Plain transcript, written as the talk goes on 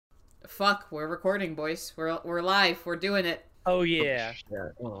Fuck, we're recording, boys. We're live. We're doing it. Oh yeah.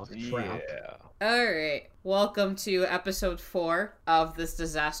 Oh, crap. Yeah. All right. Welcome to episode 4 of this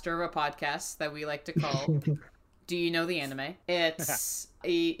disaster of a podcast that we like to call Do You Know the Anime? It's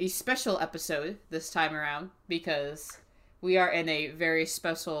a special episode this time around because we are in a very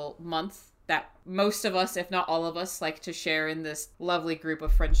special month that most of us, if not all of us, like to share in this lovely group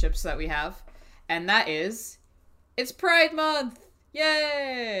of friendships that we have. And that is, it's Pride Month!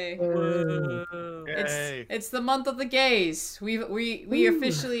 Yay! Yay. It's the month of the gays. We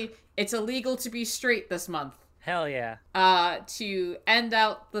officially, it's illegal to be straight this month. Hell yeah. To end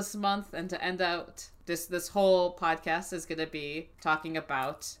out this month and to end out this whole podcast is gonna be talking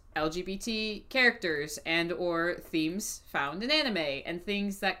about LGBT characters and or themes found in anime and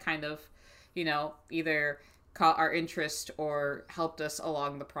things that kind of, you know, either caught our interest or helped us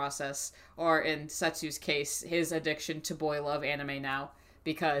along the process, or in Setsu's case, his addiction to boy love anime now,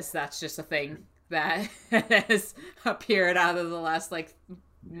 because that's just a thing that has appeared out of the last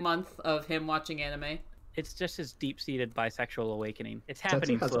month of him watching anime. It's just his deep-seated bisexual awakening. It's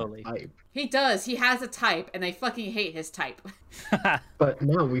happening slowly. He does. He has a type, and I fucking hate his type. But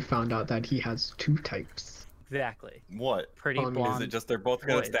now we found out that he has two types. Exactly. What? Pretty Is it blonde. Is it just they're both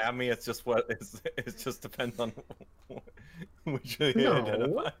gonna boys. stab me? It's just what it just depends on which they No,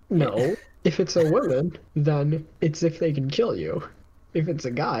 identify. no. If it's a woman, then it's if they can kill you. If it's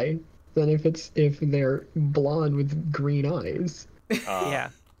a guy, then if they're blonde with green eyes. Yeah.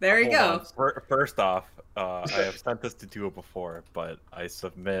 There you go. First off, I have sent this to Duo before, but I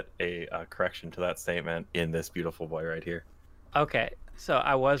submit a correction to that statement in this beautiful boy right here. Okay. So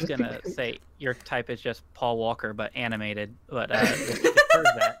I was gonna say your type is just Paul Walker, but animated. But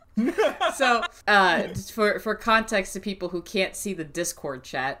that. So, for context to people who can't see the Discord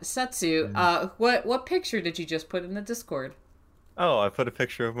chat, Setsu, what picture did you just put in the Discord? Oh, I put a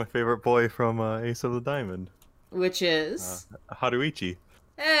picture of my favorite boy from Ace of the Diamond, Which is Haruichi.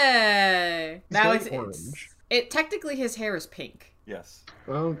 hey. He's Now very it's orange. it technically his hair is pink. Yes.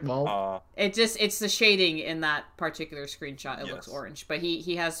 Well, It's the shading in that particular screenshot. It looks Yes. orange, but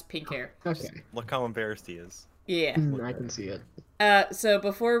he has pink hair. okay. Look how embarrassed he is. Yeah. I can see it. So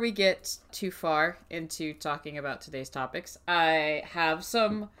before we get too far into talking about today's topics, I have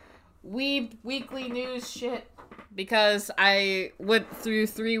some Weeb Weekly news shit because I went through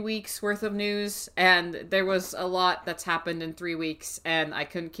 3 weeks worth of news and there was a lot that's happened in 3 weeks and I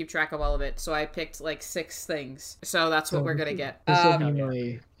couldn't keep track of all of it, so I picked 6 things. So that's what we're gonna get. This will be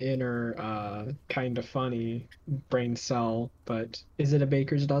my inner, kind of funny brain cell, but is it a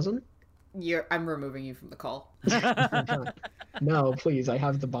baker's dozen? I'm removing you from the call. No, please, I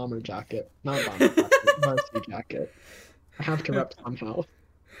have the bomber jacket. Not bomber jacket, varsity jacket. I have to rep somehow.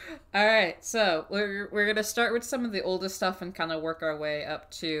 All right, so we're gonna start with some of the oldest stuff and kind of work our way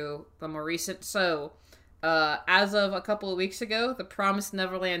up to the more recent. So, as of a couple of weeks ago, the Promised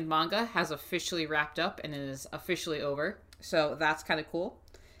Neverland manga has officially wrapped up and it is officially over. So that's kind of cool.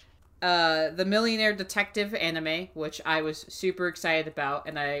 The Millionaire Detective anime, which I was super excited about,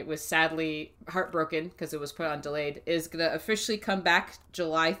 and I was sadly heartbroken because it was put on delayed, is gonna officially come back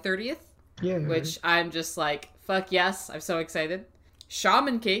July 30th. Yeah. Which I'm just like, fuck yes, I'm so excited.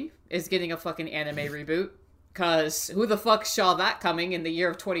 Shaman King is getting a fucking anime reboot, cause who the fuck saw that coming in the year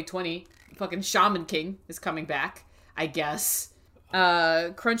of 2020? Fucking Shaman King is coming back, I guess.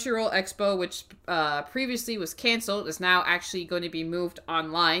 Crunchyroll Expo, which previously was canceled, is now actually going to be moved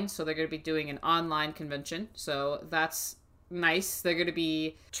online, so they're going to be doing an online convention, so that's nice. They're going to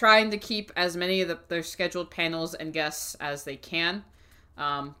be trying to keep as many of their scheduled panels and guests as they can.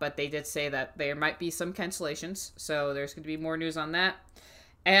 But they did say that there might be some cancellations, so there's going to be more news on that.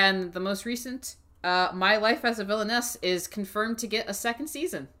 And the most recent, My Life as a Villainess is confirmed to get a second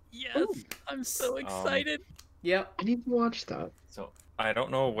season. Yes. I'm so excited. Yep. I need to watch that. So I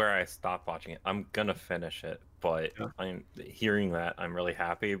don't know where I stopped watching it. I'm gonna finish it, but Yeah. I'm hearing that I'm really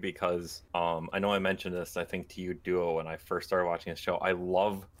happy because I know I mentioned this I think to you Duo when I first started watching this show. I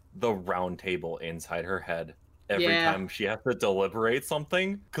love the round table inside her head every Yeah. time she has to deliberate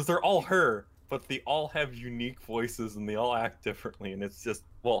something because they're all her, but they all have unique voices and they all act differently, and it's just,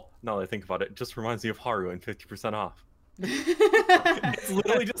 well, now that I think about it, it just reminds me of Haru and 50% off. It's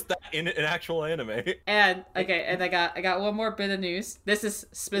literally just that in an actual anime. And okay, and I got one more bit of news. This is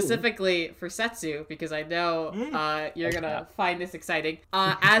specifically for Setsu because I know you're gonna find this exciting.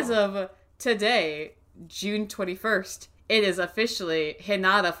 As of today, June 21st, it is officially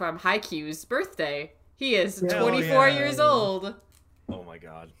Hinata from Haikyuu's birthday. He is 24 years old. Oh my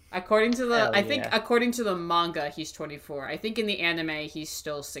god. According to the, Hell I think yeah. according to the manga, he's 24. I think in the anime, he's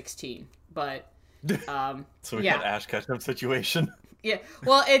still 16. But So we yeah. got Ash Ketchum situation. Yeah,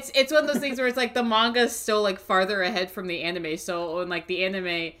 well, it's one of those things where it's like the manga's still like farther ahead from the anime. So in like the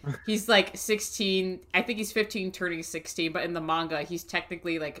anime, he's like 16. I think he's 15, turning 16. But in the manga, he's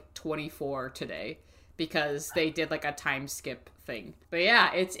technically like 24 today because they did like a time skip thing. But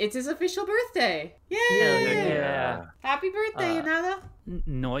yeah, it's his official birthday. Yay! Yeah. Happy birthday, Hinata.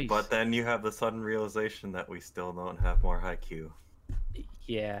 Noise. But then you have the sudden realization that we still don't have more Haikyuu.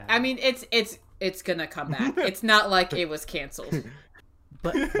 Yeah. I mean, it's gonna come back. It's not like it was canceled.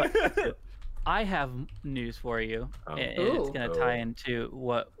 But I have news for you. Oh. And Ooh. it's going to tie into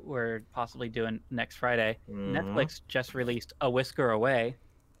what we're possibly doing next Friday. Netflix just released A Whisker Away,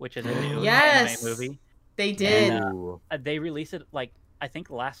 which is a new Yes! anime movie. They did. And, Ooh. They released it like I think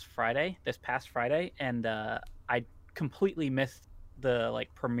this past Friday, and I completely missed the like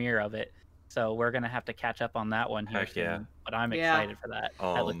premiere of it. So we're gonna have to catch up on that one here Heck yeah. soon. But I'm Yeah. excited for that.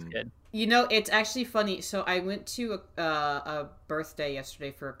 That looks good. You know, it's actually funny. So I went to a birthday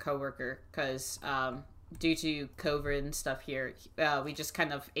yesterday for a coworker because due to COVID and stuff here, we just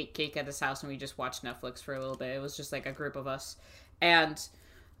kind of ate cake at his house and we just watched Netflix for a little bit. It was just like a group of us. And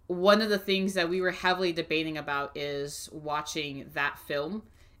one of the things that we were heavily debating about is watching that film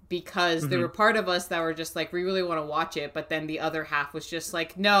because there were part of us that were just like, we really want to watch it. But then the other half was just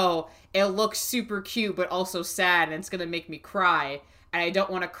like, no, it looks super cute, but also sad and it's going to make me cry. And I don't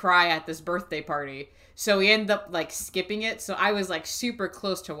want to cry at this birthday party. So we ended up like skipping it. So I was like super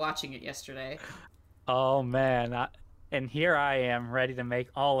close to watching it yesterday. Oh man, and here I am ready to make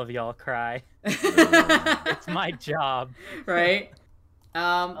all of y'all cry. It's my job. Right?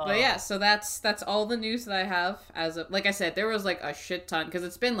 But yeah, so that's all the news that I have as of, like I said, there was like a shit ton because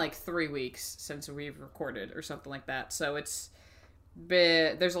it's been like 3 weeks since we've recorded or something like that. So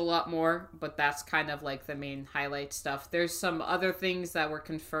there's a lot more, but that's kind of like the main highlight stuff. There's some other things that were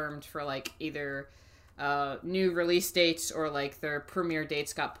confirmed for like either new release dates or like their premiere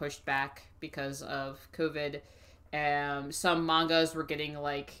dates got pushed back because of COVID. Some mangas were getting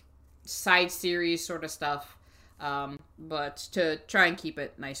like side series sort of stuff. But to try and keep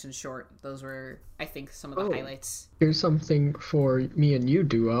it nice and short, those were, I think, some of the highlights. Here's something for me and you,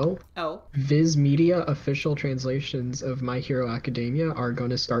 Duo. Oh. Viz Media official translations of My Hero Academia are going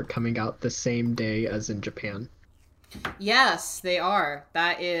to start coming out the same day as in Japan. Yes, they are.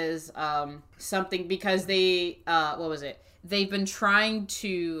 That is something because they, what was it? They've been trying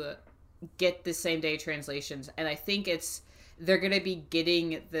to get the same day translations, and I think they're going to be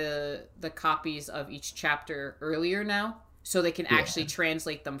getting the copies of each chapter earlier now, so they can actually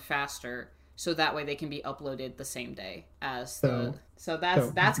translate them faster, so that way they can be uploaded the same day as the... So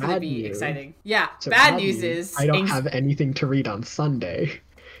that's going to be exciting. Yeah, So bad news is... I don't have anything to read on Sunday.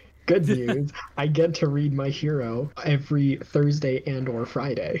 Good news, I get to read My Hero every Thursday and or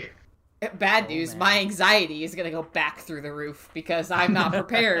Friday. Bad news, my anxiety is going to go back through the roof because I'm not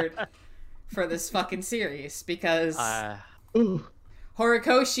prepared for this fucking series because... Ooh.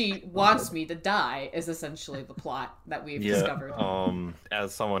 Horikoshi wants me to die is essentially the plot that we've discovered.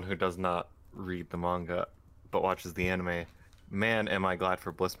 As someone who does not read the manga but watches the anime, man, am I glad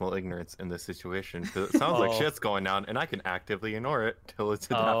for blissful ignorance in this situation because it sounds like shit's going down and I can actively ignore it till it's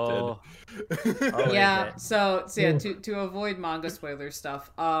adapted. Yeah, so yeah, to avoid manga spoiler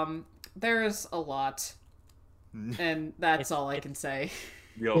stuff, there's a lot, and that's all I can say.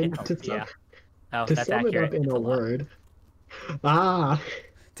 Yo, To sum it up in a word.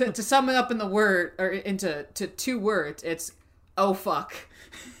 To sum it up in the word or into 2 words, it's oh fuck.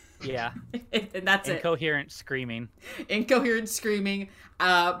 Yeah. And that's Incoherent screaming. Incoherent screaming.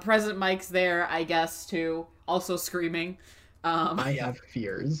 President Mike's there, I guess, too. Also screaming. I have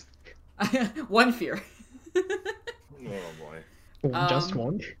fears. One fear. oh boy. Just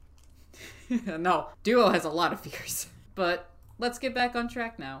one? No, Duo has a lot of fears. But let's get back on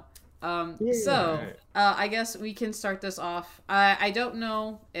track now. So, I guess we can start this off. I don't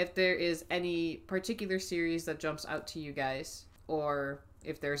know if there is any particular series that jumps out to you guys, or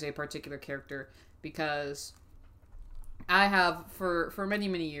if there's a particular character, because I have, for many,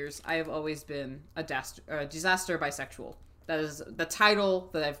 many years, I have always been a disaster bisexual. That is the title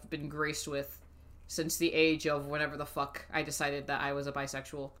that I've been graced with since the age of whenever the fuck I decided that I was a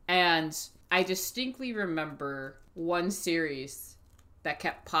bisexual. And I distinctly remember one series that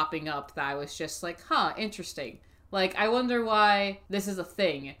kept popping up that I was just like, huh, interesting. Like, I wonder why this is a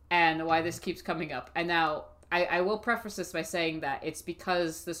thing and why this keeps coming up. And now, I will preface this by saying that it's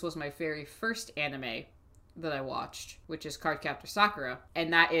because this was my very first anime that I watched, which is Cardcaptor Sakura.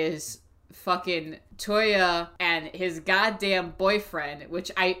 And that is fucking Toya and his goddamn boyfriend,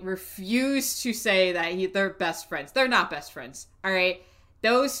 which I refuse to say that they're best friends. They're not best friends, all right?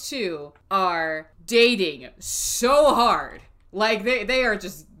 Those two are dating so hard Like they are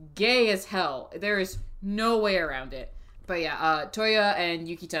just gay as hell. There is no way around it. But yeah, Toya and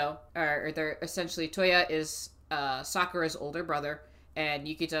Yukito are they're essentially, Toya is Sakura's older brother, and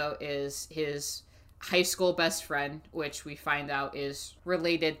Yukito is his high school best friend, which we find out is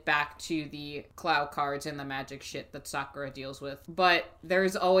related back to the cloud cards and the magic shit that Sakura deals with. But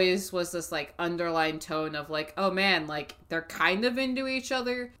there's always was this like underlying tone of like, oh man, like they're kind of into each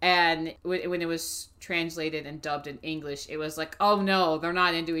other. And when it was translated and dubbed in English, it was like, oh no, they're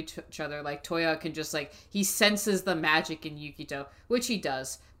not into each other. Like Toya can just like, he senses the magic in Yukito, which he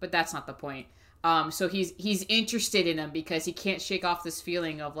does, but that's not the point. So he's interested in him because he can't shake off this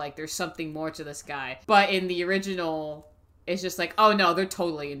feeling of like there's something more to this guy. But in the original, it's just like, oh no, they're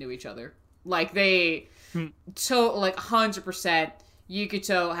totally into each other. Like like 100%.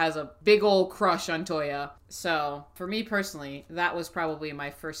 Yukito has a big old crush on Toya. So for me personally, that was probably my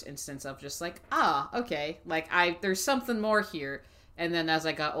first instance of just like, okay, like there's something more here. And then as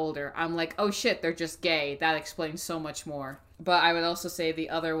I got older, I'm like, oh shit, they're just gay. That explains so much more. But I would also say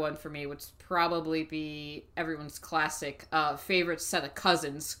the other one for me would probably be everyone's classic favorite set of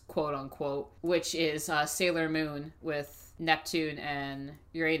cousins, quote unquote, which is Sailor Moon with Neptune and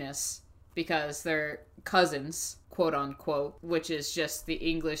Uranus, because they're cousins, quote unquote, which is just the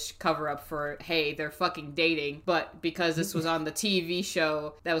English cover up for, hey, they're fucking dating. But because this was on the TV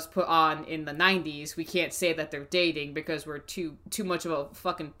show that was put on in the 90s, we can't say that they're dating because we're too much of a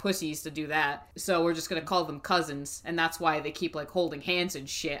fucking pussies to do that. So we're just gonna call them cousins, and that's why they keep like holding hands and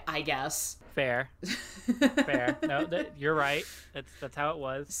shit, I guess. Fair. No, you're right. That's how it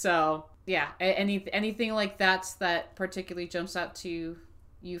was. So yeah, anything like that particularly jumps out to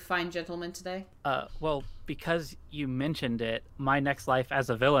you fine gentlemen today? Well, because you mentioned it, my next life as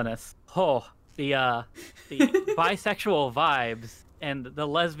a villainess. Oh, the bisexual vibes and the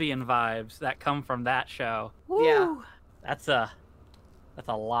lesbian vibes that come from that show. Woo, yeah, that's a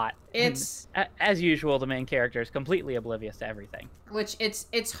lot. It's as usual, the main character is completely oblivious to everything. Which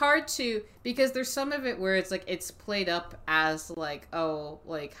it's hard to, because there's some of it where it's like it's played up as like, oh,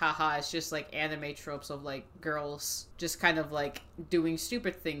 like haha, it's just like anime tropes of like girls just kind of like doing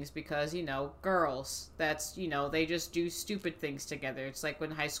stupid things because, you know, girls. That's, you know, they just do stupid things together. It's like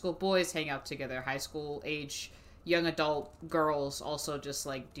when high school boys hang out together, high school age young adult girls also just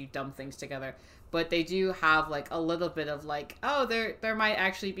like do dumb things together. But they do have like a little bit of like, oh, there might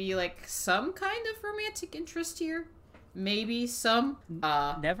actually be like some kind of romantic interest here. Maybe some.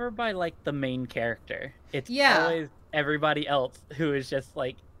 Never by like the main character. It's yeah. always everybody else who is just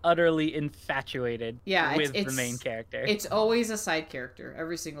like utterly infatuated with the main character. It's always a side character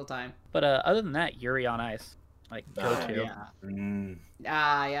every single time. But other than that, Yuri on Ice, like go to.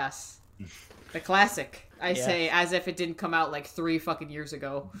 Yeah. Yes. The classic. I say as if it didn't come out like 3 fucking years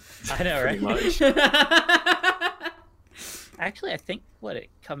ago. I know, right? Much. Actually, I think it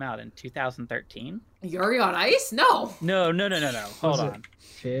come out in 2013. Yuri on Ice? No. No. Hold on.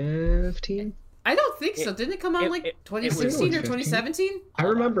 15? I don't think so. Didn't it come out like 2016 or 2017? I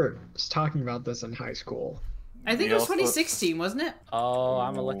remember talking about this in high school. I think it was 2016, wasn't it? Oh,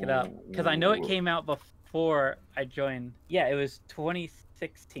 I'm gonna look it up because I know it came out before I joined. Yeah, it was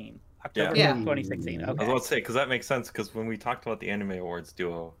 2016. October 2016. Okay. I was about to say, because that makes sense, because when we talked about the Anime Awards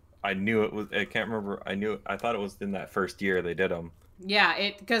duo, I knew it was, I can't remember, I thought it was in that first year they did them. Yeah,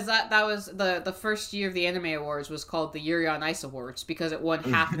 because that was the first year of the Anime Awards was called the Yuri on Ice Awards because it won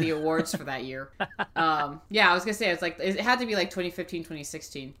half of the awards for that year. Yeah, I was gonna say, it's like, it had to be like 2015,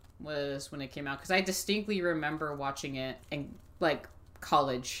 2016 was when it came out, because I distinctly remember watching it in like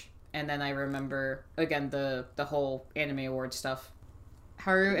college, and then I remember, again, the whole Anime Awards stuff.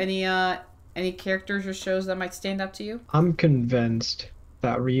 Haru, any characters or shows that might stand up to you? I'm convinced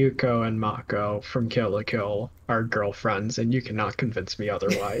that Ryuko and Mako from Kill la Kill are girlfriends, and you cannot convince me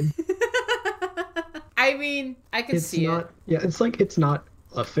otherwise. I mean, I can see it. Yeah, it's not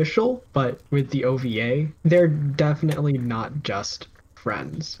official, but with the OVA, they're definitely not just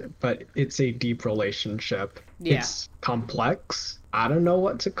friends, but it's a deep relationship. Yeah. It's complex. I don't know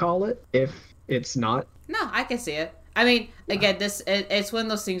what to call it if it's not. No, I can see it. I mean, again, it's one of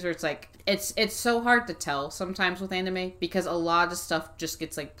those things where it's like, it's so hard to tell sometimes with anime, because a lot of stuff just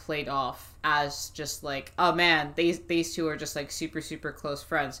gets like played off as just like, oh man, these two are just like super, super close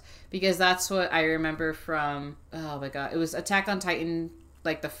friends. Because that's what I remember from, oh my god, it was Attack on Titan,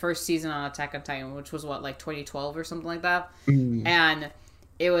 like the first season on Attack on Titan, which was what, like 2012 or something like that? And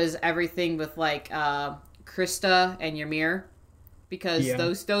it was everything with like Krista and Ymir. Because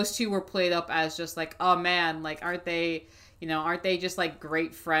those two were played up as just like, oh man, like aren't they just like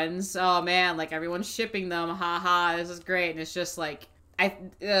great friends? Oh man, like everyone's shipping them, haha, this is great. And it's just like,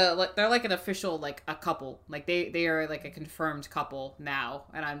 they're like an official, like a couple. Like they are like a confirmed couple now,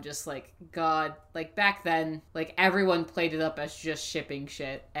 and I'm just like, God, like back then, like everyone played it up as just shipping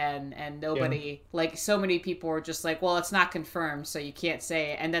shit, and nobody, like so many people were just like, well, it's not confirmed, so you can't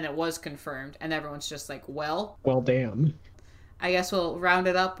say it, and then it was confirmed, and everyone's just like, well, damn. I guess we'll round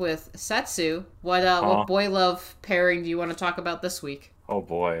it up with Setsu. What boy love pairing do you want to talk about this week? Oh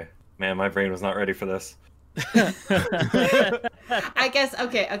boy, man, my brain was not ready for this. I guess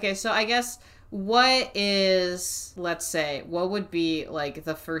okay. So I guess what would be like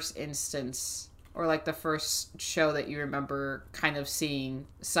the first instance or like the first show that you remember kind of seeing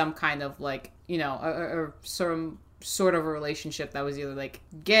some kind of like, you know, or some sort of a relationship that was either like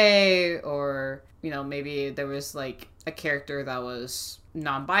gay or, you know, maybe there was like a character that was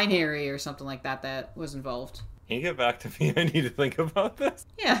non-binary or something like that was involved. Can you get back to me? I need to think about this.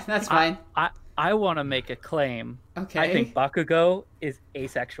 Yeah, that's fine. I want to make a claim. Okay. I think Bakugo is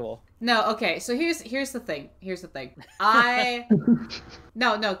asexual. No, okay. So here's the thing.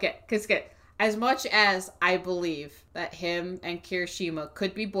 Get. As much as I believe that him and Kirishima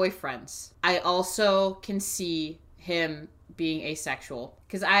could be boyfriends, I also can see him being asexual.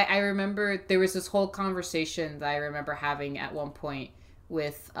 Because I remember there was this whole conversation that I remember having at one point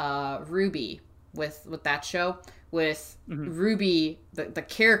with Ruby, with that show, with Ruby, the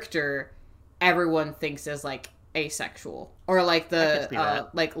character everyone thinks is like asexual, or like the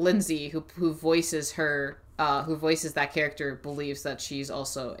like Lindsay who voices her who voices that character believes that she's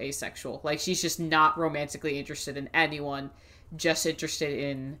also asexual, like she's just not romantically interested in anyone, just interested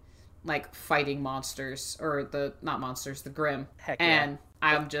in like fighting monsters, or the Grimm. Heck yeah. And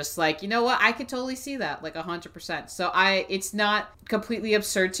I'm just like, you know what? I could totally see that, like 100%. So it's not completely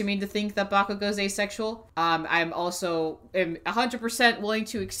absurd to me to think that Bakugo's asexual. I'm also 100% willing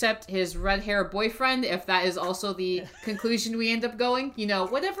to accept his red hair boyfriend if that is also the conclusion we end up going. You know,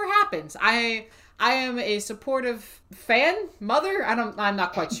 whatever happens, I am a supportive mother. I'm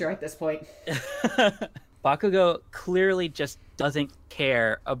not quite sure at this point. Bakugo clearly just doesn't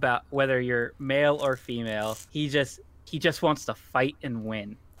care about whether you're male or female. He just wants to fight and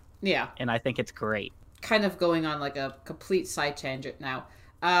win. Yeah. And I think it's great. Kind of going on like a complete side tangent now.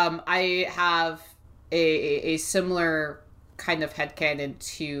 I have a similar kind of headcanon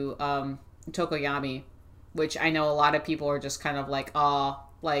to Tokoyami, which I know a lot of people are just kind of like,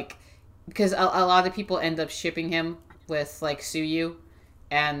 because a lot of people end up shipping him with like Suyu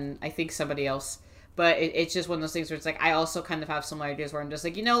and I think somebody else. But it's just one of those things where it's like, I also kind of have similar ideas where I'm just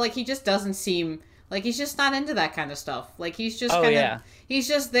like, you know, like he just doesn't seem like he's just not into that kind of stuff. Like he's just he's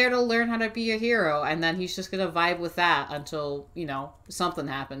just there to learn how to be a hero, and then he's just gonna vibe with that until, you know, something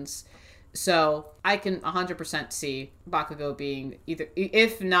happens. So I can 100% see Bakugo being either,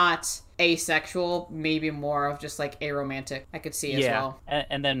 if not asexual, maybe more of just like aromantic. I could see as well.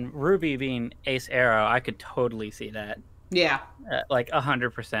 And then Ruby being ace arrow, I could totally see that. Yeah. Like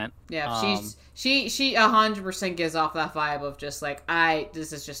 100%. Yeah, she 100% gives off that vibe of just like,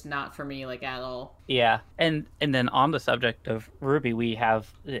 this is just not for me, like, at all. Yeah. And then on the subject of Ruby, we have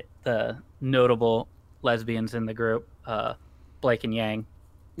the notable lesbians in the group, Blake and Yang.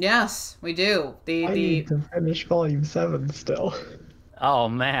 Yes, we do. I need to finish Volume 7 still. Oh,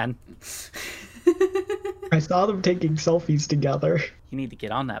 man. I saw them taking selfies together. You need to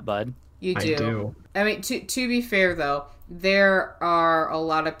get on that, bud. You do. I do. I mean, to be fair, though, there are a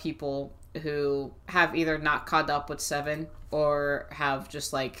lot of people who have either not caught up with 7 or have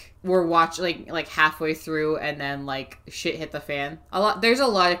just like were watching like halfway through and then like shit hit the fan. There's a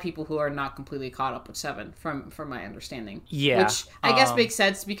lot of people who are not completely caught up with 7 from my understanding. Yeah, which I guess makes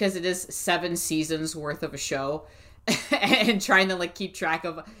sense because it is 7 seasons worth of a show. And trying to like keep track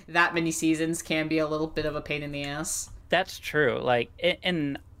of that many seasons can be a little bit of a pain in the ass. That's true. Like,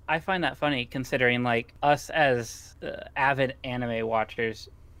 and I find that funny considering like us as avid anime watchers,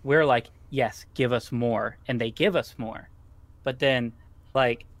 we're like, yes, give us more, and they give us more. But then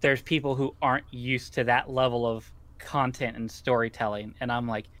like there's people who aren't used to that level of content and storytelling, and I'm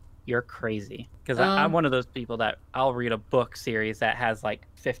like, you're crazy. Because I'm one of those people that I'll read a book series that has like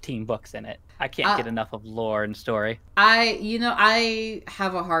 15 books in it. I can't get enough of lore and story. I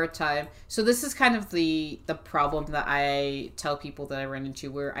have a hard time. So this is kind of the problem that I tell people that I run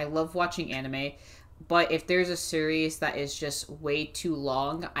into, where I love watching anime, but if there's a series that is just way too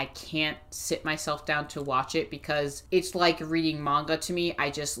long, I can't sit myself down to watch it because it's like reading manga to me. I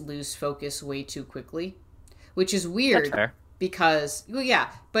just lose focus way too quickly, which is weird. That's fair. Because, well,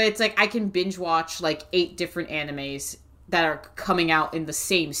 yeah, but it's like I can binge watch like 8 different animes that are coming out in the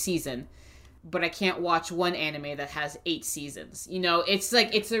same season. but I can't watch one anime that has 8 seasons. You know, it's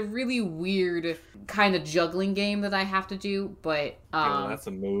like, it's a really weird kind of juggling game that I have to do, but that's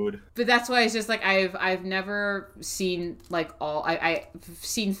a mood. But that's why it's just like I've never seen like all I've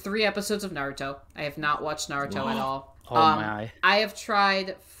seen 3 episodes of Naruto. I have not watched Naruto at all. Oh my. I have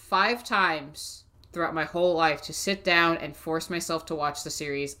tried 5 times throughout my whole life to sit down and force myself to watch the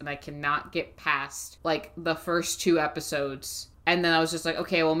series, and I cannot get past like the first 2 episodes. And then I was just like,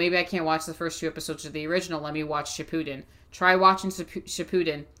 okay, well, maybe I can't watch the first 2 episodes of the original. Let me watch Shippuden. Try watching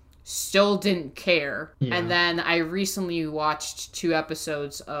Shippuden. Still didn't care. Yeah. And then I recently watched 2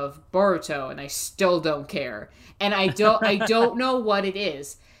 episodes of Boruto, and I still don't care. And I don't know what it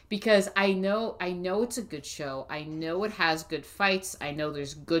is. Because I know it's a good show. I know it has good fights. I know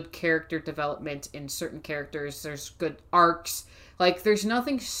there's good character development in certain characters. There's good arcs. Like, there's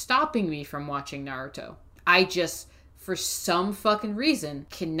nothing stopping me from watching Naruto. I just, for some fucking reason,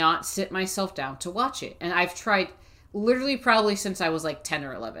 cannot sit myself down to watch it. And I've tried, literally probably since I was like 10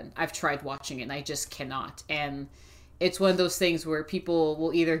 or 11, I've tried watching it, and I just cannot. And it's one of those things where people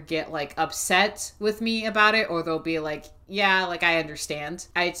will either get like upset with me about it, or they'll be like, yeah, like I understand.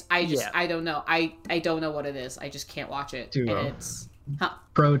 I don't know. I don't know what it is. I just can't watch it. Duo. And it's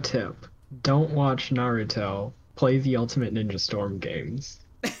Pro tip: don't watch Naruto. Play the Ultimate Ninja Storm games.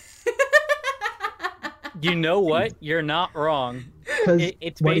 You know what? You're not wrong. 'Cause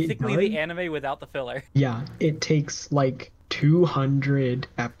It's what it basically does- the anime without the filler. Yeah, it takes like 200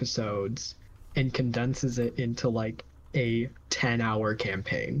 episodes and condenses it into like a 10-hour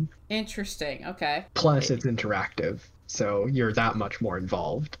campaign. interesting. Okay. Plus, it's interactive, so you're that much more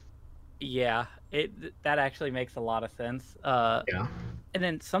involved. Yeah, that actually makes a lot of sense. Yeah. And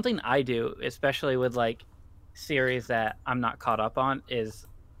then something I do, especially with like series that I'm not caught up on, is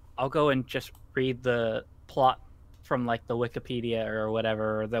I'll go and just read the plot from like the Wikipedia or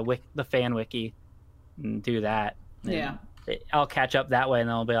whatever, or the fan wiki, and do that. And Yeah. I'll catch up that way, and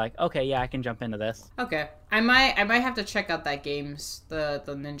I'll be like, okay, yeah, I can jump into this. Okay. I might have to check out that games, the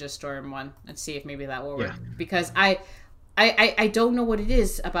Ninja Storm one, and see if maybe that will work. Yeah. Because I don't know what it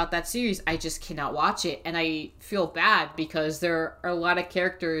is about that series. I just cannot watch it, and I feel bad because there are a lot of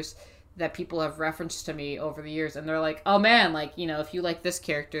characters that people have referenced to me over the years, and they're like, oh man, like, you know, if you like this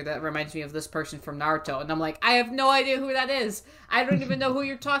character, that reminds me of this person from Naruto. And I'm like, I have no idea who that is. I don't even know who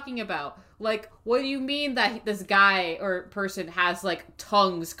you're talking about. Like, what do you mean that this guy or person has, like,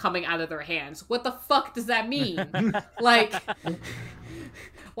 tongues coming out of their hands? What the fuck does that mean? Like,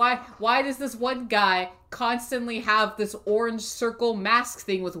 why does this one guy constantly have this orange circle mask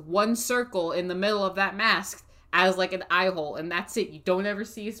thing with one circle in the middle of that mask as, like, an eye hole, and that's it? You don't ever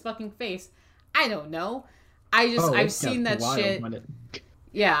see his fucking face. I don't know. I've seen that shit.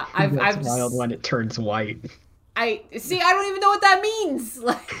 Yeah, I've wild when it turns white. I don't even know what that means.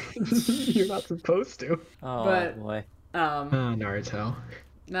 Like, You're not supposed to. Oh But- boy. Naruto.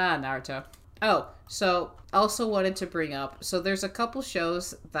 Naruto. Oh, so also wanted to bring up, so there's a couple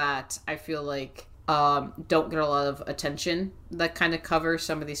shows that I feel like don't get a lot of attention that kind of cover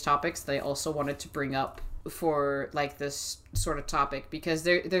some of these topics that I also wanted to bring up for like this sort of topic, because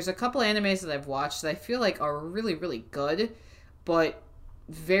there's a couple animes that I've watched that I feel like are really, really good, but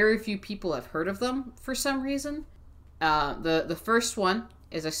very few people have heard of them for some reason. The first one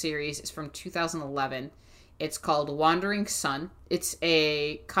is a series. It's from 2011. It's called Wandering Sun. It's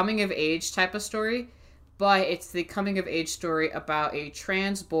a coming-of-age type of story, but it's the coming-of-age story about a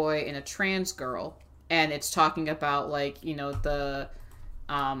trans boy and a trans girl. And it's talking about, like, you know, the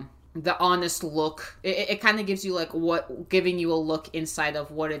honest look. It kind of gives you, like, giving you a look inside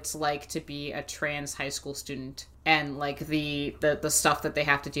of what it's like to be a trans high school student. And, like, the stuff that they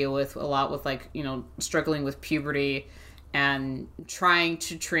have to deal with a lot with, like, you know, struggling with puberty and trying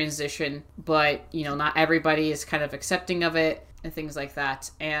to transition, but, you know, not everybody is kind of accepting of it and things like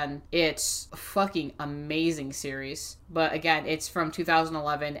that. And it's a fucking amazing series. But again, it's from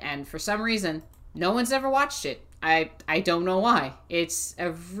 2011, and for some reason, no one's ever watched it. I don't know why. It's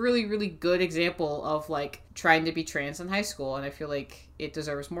a really, really good example of, like, trying to be trans in high school, and I feel like it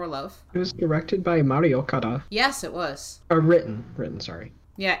deserves more love. It was directed by Mari Okada. Yes, it was. Or written, sorry.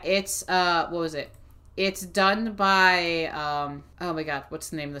 Yeah, it's, what was it? It's done by, oh my god, what's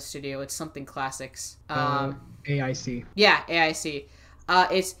the name of the studio? It's something classics. AIC. Yeah, AIC.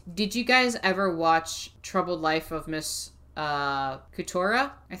 Did you guys ever watch Troubled Life of Miss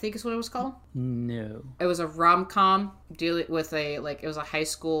Kutora? I think is what it was called. No. It was a rom-com dealing with it was a high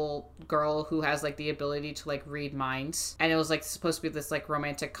school girl who has, like, the ability to, like, read minds. And it was, like, supposed to be this, like,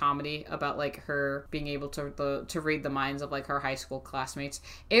 romantic comedy about, like, her being able to read the minds of, like, her high school classmates.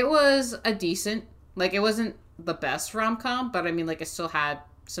 It was a decent, like, it wasn't the best rom-com, but I mean, like, it still had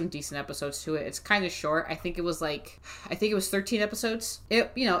some decent episodes to it. It's kind of short. I think it was 13 episodes.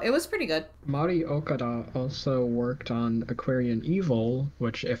 It was pretty good. Mari Okada also worked on Aquarian Evil,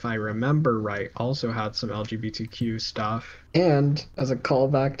 which, if I remember right, also had some LGBTQ stuff. And, as a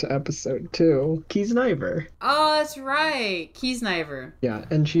callback to episode 2, Kiznaiver. Oh, that's right. Kiznaiver. Yeah,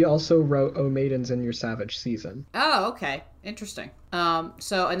 and she also wrote O Maidens in Your Savage Season. Oh, okay. Interesting.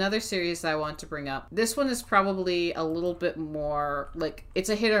 So another series that I want to bring up. This one is probably a little bit more, like, it's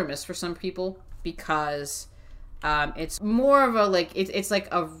a hit or miss for some people, because it's more of a, it's like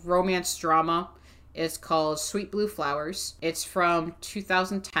a romance drama. It's called Sweet Blue Flowers. It's from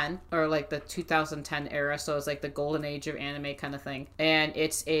 2010, or like the 2010 era, so it's like the golden age of anime kind of thing. And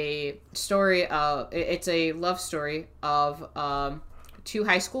it's a love story of two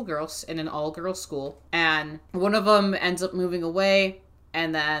high school girls in an all-girls school, and one of them ends up moving away,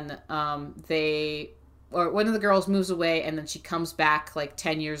 and then one of the girls moves away, and then she comes back like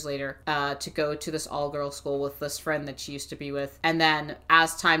 10 years later to go to this all-girls school with this friend that she used to be with. And then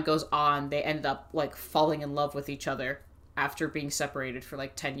as time goes on, they end up like falling in love with each other after being separated for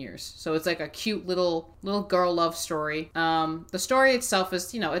like 10 years. So it's like a cute little girl love story. The story itself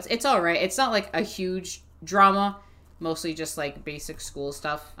is, it's all right. It's not like a huge drama. Mostly just like basic school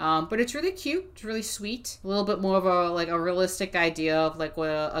stuff. But it's really cute. It's really sweet. A little bit more of a realistic idea of like what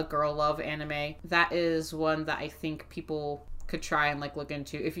a girl love anime. That is one that I think people could try and like look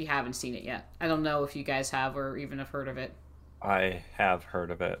into if you haven't seen it yet. I don't know if you guys have or even have heard of it. I have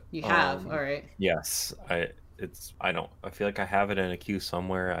heard of it. You have? All right. Yes. I feel like I have it in a queue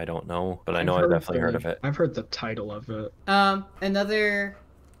somewhere. I don't know, but I know I've definitely heard of it. I've heard the title of it. Another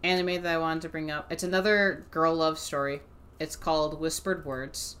anime that I wanted to bring up. It's another girl love story. It's called Whispered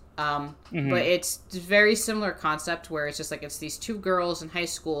Words. But it's very similar concept where it's just like it's these two girls in high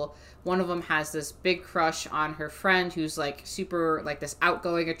school. One of them has this big crush on her friend who's like super like this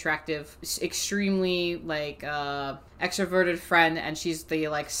outgoing, attractive, extremely like extroverted friend, and she's the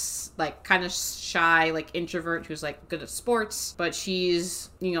like kind of shy like introvert who's like good at sports, but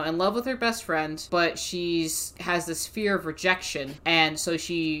she's in love with her best friend, but has this fear of rejection, and so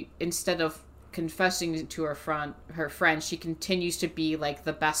she, instead of confessing to her friend, she continues to be like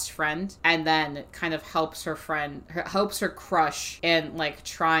the best friend, and then kind of helps her crush and like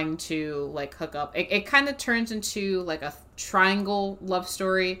trying to like hook up. It kind of turns into like a triangle love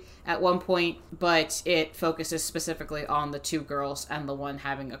story at one point, but it focuses specifically on the two girls and the one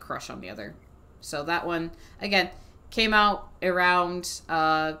having a crush on the other. So that one, again, came out around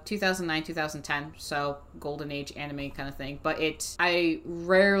 2009, 2010, so golden age anime kind of thing. But I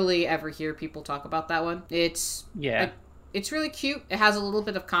rarely ever hear people talk about that one. It's really cute. It has a little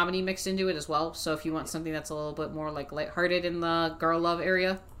bit of comedy mixed into it as well. So if you want something that's a little bit more like lighthearted in the girl love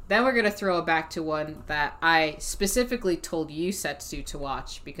area. Then we're going to throw it back to one that I specifically told you, Setsu, to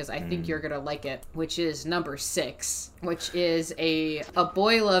watch because I think you're going to like it, which is number 6, which is a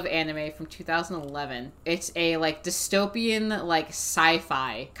boy love anime from 2011. It's a like dystopian, like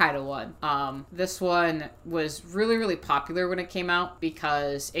sci-fi kind of one. This one was really, really popular when it came out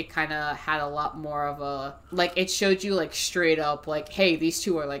because it kind of had a lot more of a, like it showed you like straight up like, hey, these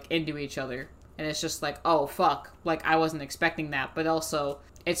two are like into each other. And it's just like, oh, fuck. Like, I wasn't expecting that. But also,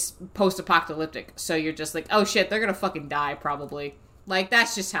 it's post-apocalyptic. So you're just like, oh, shit, they're gonna fucking die, probably. Like,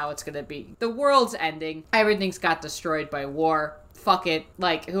 that's just how it's gonna be. The world's ending. Everything's got destroyed by war. Fuck it.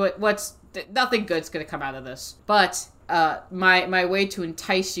 Like, nothing good's gonna come out of this. But, my way to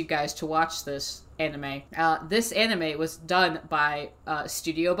entice you guys to watch this anime. This anime was done by,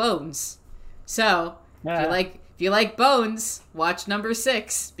 Studio Bones. So, if you like Bones, watch number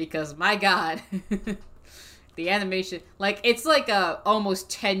 6, because my god, the animation, like, it's like a almost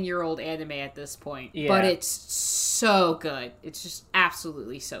 10-year-old anime at this point, but it's so good. It's just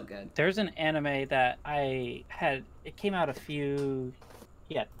absolutely so good. There's an anime that it came out 2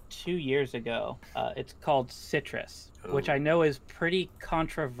 years ago. It's called Citrus, which I know is pretty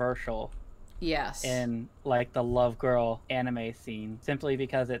controversial. Yes. In, like, the Love Girl anime scene, simply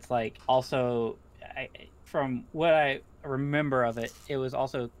because it's, like, also... From what I remember of it, it was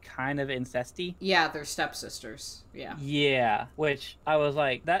also kind of incesty. Yeah, they're stepsisters. Yeah. Yeah, which I was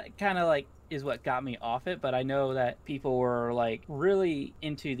like, that kind of like is what got me off it, but I know that people were like really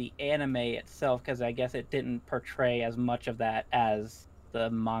into the anime itself because I guess it didn't portray as much of that as the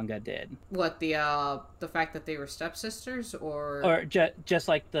manga did. What, the fact that they were stepsisters, or just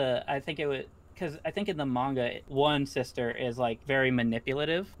like I think it was. Because I think in the manga, one sister is like very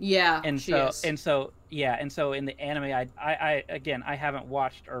manipulative. Yeah, she is. And so in the anime, I haven't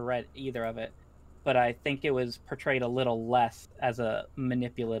watched or read either of it, but I think it was portrayed a little less as a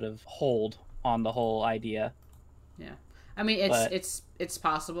manipulative hold on the whole idea. Yeah, I mean, But it's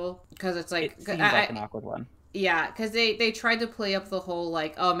possible because it's like it seems like an awkward one. yeah, because they tried to play up the whole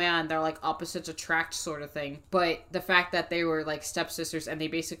like, oh man, they're like opposites attract sort of thing. But the fact that they were like stepsisters and they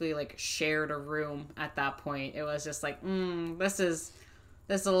basically like shared a room at that point, it was just like, this is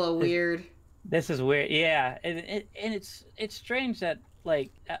a little weird. This is weird, yeah, and it's strange that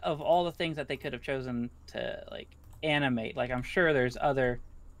like of all the things that they could have chosen to like animate, like I'm sure there's other,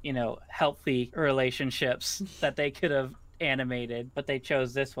 healthy relationships that they could have animated, but they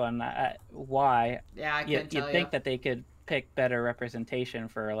chose this one. Why? Yeah, I couldn't tell You'd think that they could pick better representation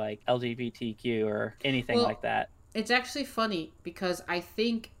for like LGBTQ or anything like that. It's actually funny because I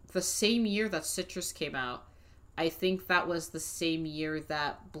think the same year that Citrus came out, I think that was the same year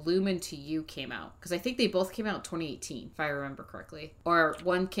that Bloom Into You came out. Because I think they both came out in 2018, if I remember correctly. Or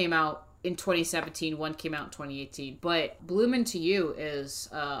one came out in 2017, one came out in 2018. But Bloom Into You is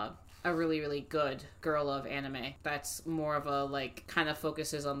a really, really good girl love anime that's more of a, like, kind of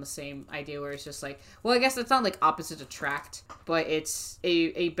focuses on the same idea where it's just like, well, I guess it's not like opposites attract, but it's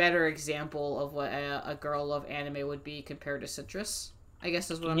a better example of what a girl love anime would be compared to Citrus, I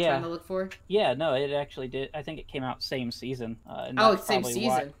guess is what I'm trying to look for. Yeah, no, it actually did. I think it came out same season. Same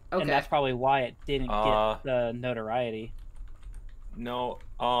season. Okay. And that's probably why it didn't get the notoriety. No,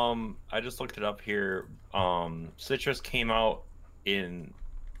 I just looked it up here. Citrus came out in,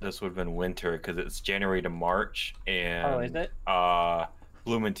 this would have been winter because it's January to March, and is it?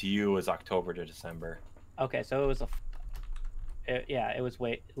 Bloom Into You is October to December. Okay, so it was it was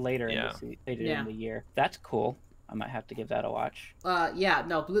way later in the year. That's cool. I might have to give that a watch.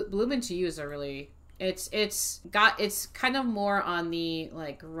 Bloom Into You is a really it's kind of more on the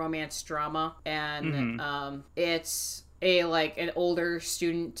like romance drama, and it's a like an older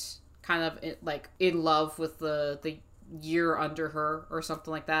student kind of like in love with the year under her or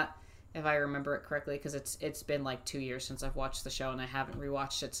something like that, if I remember it correctly, because it's been like 2 years since I've watched the show and I haven't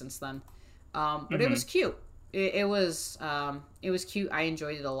rewatched it since then. But it was cute. It was cute. I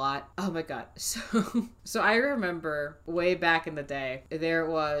enjoyed it a lot. Oh my god. So I remember way back in the day there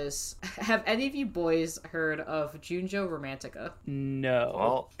was, have any of you boys heard of Junjo Romantica? No.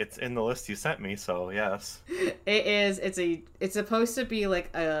 Well, it's in the list you sent me, so yes. It's supposed to be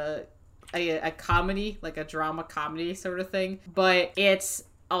like a comedy, like a drama comedy sort of thing, but it's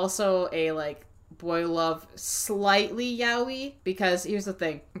also a like boy love slightly yaoi, because here's the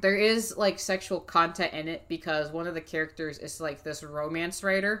thing, there is like sexual content in it because one of the characters is like this romance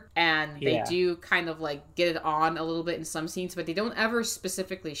writer, and they do kind of like get it on a little bit in some scenes, but they don't ever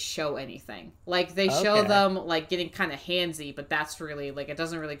specifically show anything. Like they show them like getting kind of handsy, but that's really like, it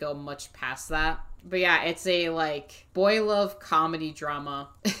doesn't really go much past that. But yeah, it's a like boy love comedy drama,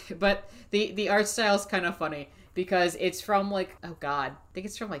 but the art style is kind of funny because it's from like, oh god, I think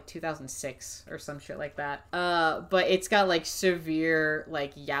it's from like 2006 or some shit like that. But it's got like severe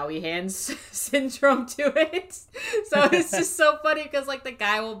like yaoi hands syndrome to it. So it's just so funny because like the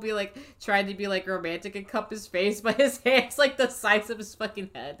guy will be like trying to be like romantic and cup his face, but his hand's like the size of his fucking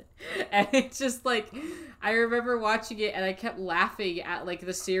head. And it's just like, I remember watching it and I kept laughing at like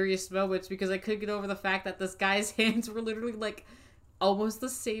the serious moments because I couldn't get over the fact that this guy's hands were literally like almost the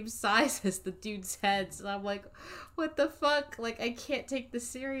same size as the dude's heads, and I'm like, what the fuck? Like, I can't take this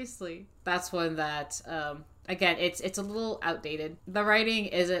seriously. That's one that again, it's a little outdated. The writing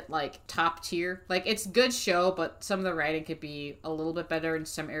isn't like top tier. Like, it's good show, but some of the writing could be a little bit better in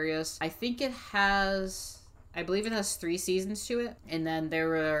some areas. I believe it has 3 seasons to it, and then there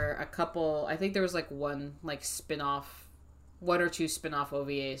were a couple, I think there was like one or 2 spin-off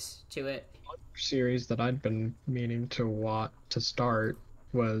OVAs to it. Series that I'd been meaning to start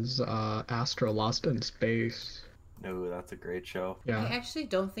was Astro Lost in Space. No, that's a great show. Yeah. I actually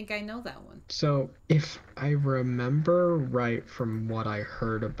don't think I know that one. So, if I remember right from what I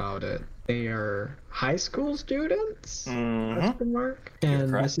heard about it, they are high school students? Question mark?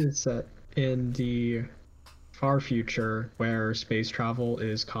 And this is set in the far future where space travel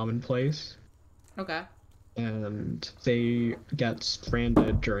is commonplace. Okay. And they get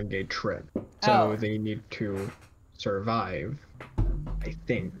stranded during a trip. So they need to survive, I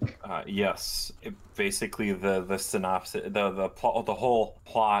think. Yes. Basically, the synopsis, the whole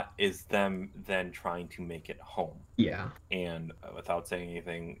plot is them then trying to make it home. Yeah. And without saying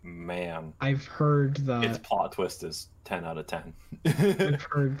anything, man, I've heard that its plot twist is 10 out of 10. I've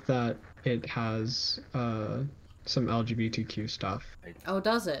heard that it has some LGBTQ stuff. Oh,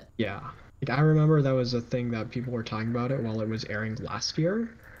 does it? Yeah. Like, I remember that was a thing that people were talking about it while it was airing last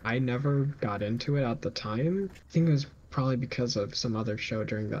year. I never got into it at the time. I think it was probably because of some other show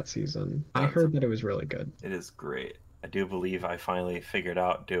during that season. I heard that it was really good. It is great. I do believe I finally figured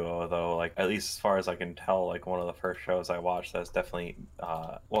out Duo, though. Like, at least as far as I can tell, like one of the first shows I watched, that's definitely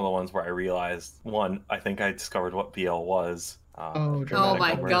one of the ones where I realized, one, I think I discovered what BL was. Oh, Oh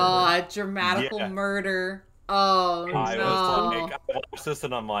my Dramatical Murder. god, dramatical Yeah. murder. Oh I no. was like, I watched this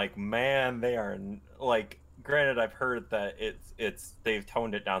and I'm like, man, they are like. Granted, I've heard that they've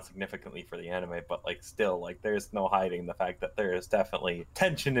toned it down significantly for the anime, but like still, like there's no hiding the fact that there is definitely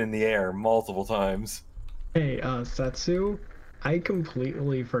tension in the air multiple times. Hey, Setsu, I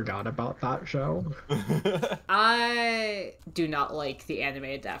completely forgot about that show. I do not like the anime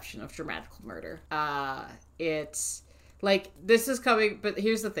adaptation of Dramatical Murder. It's like this is coming, but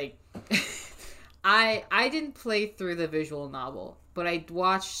here's the thing. I didn't play through the visual novel, but it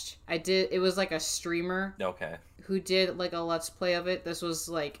was like a streamer Okay. who did like a let's play of it. This was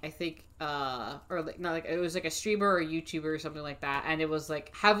like I think or like not like it was like a streamer or a YouTuber or something like that, and it was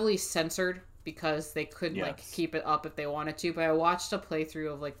like heavily censored because they couldn't like Yes. keep it up if they wanted to. But I watched a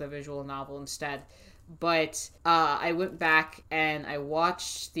playthrough of like the visual novel instead. But I went back and I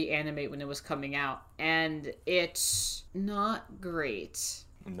watched the anime when it was coming out, and it's not great.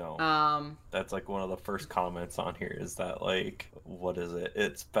 No. That's like one of the first comments on here is that like what is it?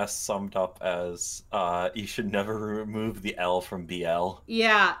 It's best summed up as you should never remove the L from BL.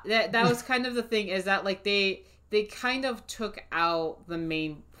 Yeah, that was kind of the thing, is that like they kind of took out the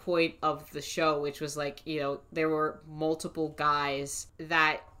main point of the show, which was like, you know, there were multiple guys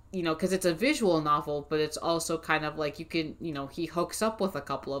that, you know, because it's a visual novel, but it's also kind of like you can, you know, he hooks up with a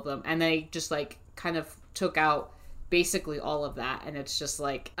couple of them, and they just like kind of took out basically all of that, and it's just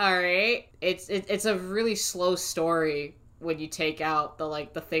like, all right, it's a really slow story when you take out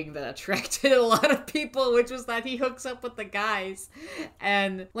the thing that attracted a lot of people, which was that he hooks up with the guys.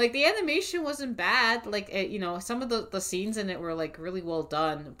 And like the animation wasn't bad, like it, you know, some of the scenes in it were like really well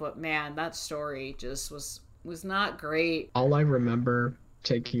done, but man, that story just was not great. All I remember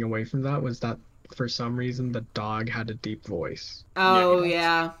taking away from that was that for some reason the dog had a deep voice. Oh Yeah.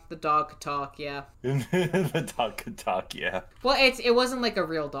 yeah, the dog could talk. Yeah, The dog could talk, yeah. well, it wasn't like a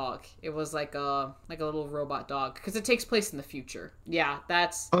real dog, it was like a little robot dog, because it takes place in the future. Yeah,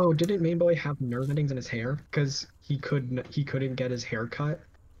 that's Oh, didn't Main Boy have nerve endings in his hair? Because he couldn't get his hair cut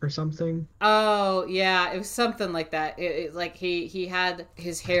or something. Oh yeah, it was something like that. It like he had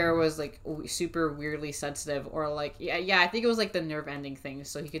his hair was like super weirdly sensitive, or like yeah, I think it was like the nerve ending thing,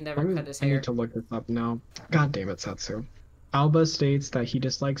 so he could never cut his I hair. need to look this up now. God damn it, Setsu. Alba states that he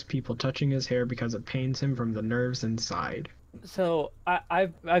dislikes people touching his hair because it pains him from the nerves inside. So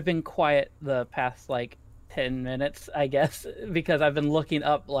I've been quiet the past like 10 minutes, I guess, because I've been looking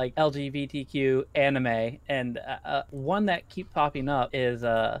up like LGBTQ anime, and one that keeps popping up is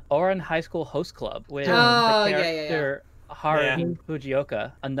Ouran High School Host Club with Oh, the yeah, yeah, character Haruhi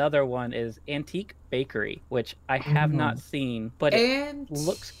Fujioka. Another one is Antique Bakery, which I have not seen, but it And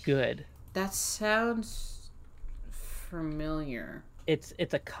looks good. that sounds familiar. It's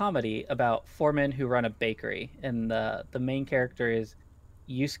a comedy about four men who run a bakery, and the main character is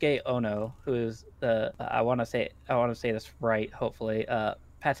Yusuke Ono, who is the I want to say this right, hopefully,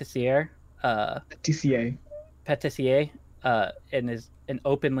 patissier, TCA. and is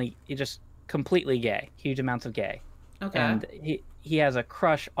he just completely gay, huge amounts of gay, Okay. and he has a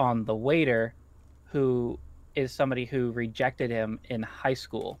crush on the waiter, who is somebody who rejected him in high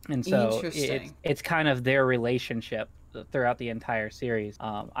school, and so Interesting. it's kind of their relationship throughout the entire series.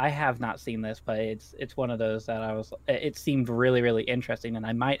 I have not seen this, but it's one of those that it seemed really, really interesting, and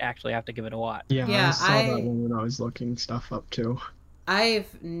I might actually have to give it a watch. Yeah, Yeah, I saw I- that one when I was looking stuff up too.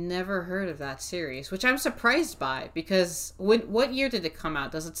 I've never heard of that series, which I'm surprised by, because what year did it come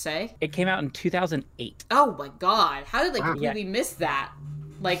out? Does it say? It came out in 2008. Oh my god, how did I Wow. completely miss that?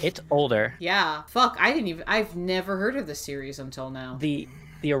 Like, It's older. yeah, fuck, I've never heard of the series until now.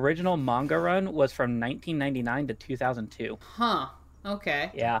 The original manga run was from 1999 to 2002. Huh, okay.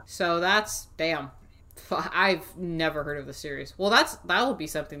 Yeah. So that's, damn. I've never heard of the series. Well, that'll be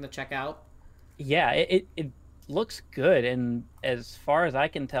something to check out. Yeah, it looks good, and as far as I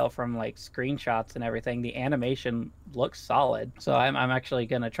can tell from like screenshots and everything, the animation looks solid. So I'm actually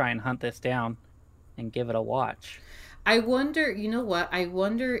gonna try and hunt this down and give it a watch. I wonder, you know what? I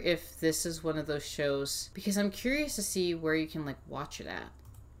wonder if this is one of those shows, because I'm curious to see where you can like watch it at.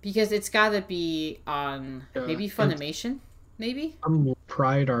 Because it's gotta be on maybe Funimation, maybe?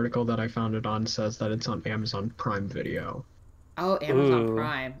 Pride article that I found it on says that it's on Amazon Prime Video. Oh, Amazon Ooh.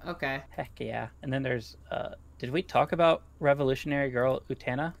 Prime. Okay. Heck yeah. And then there's Did we talk about Revolutionary Girl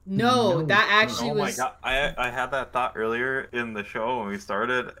Utena? No, No, that actually Oh my was. god, I had that thought earlier in the show when we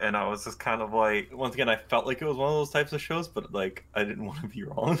started, and I was just kind of like, once again, I felt like it was one of those types of shows, but like I didn't want to be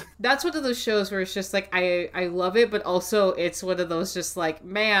wrong. That's one of those shows where it's just like I love it, but also it's one of those just like,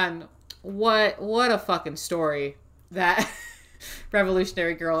 man, what a fucking story that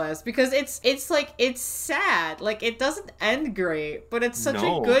Revolutionary Girl has, because it's like it's sad, like it doesn't end great, but it's such a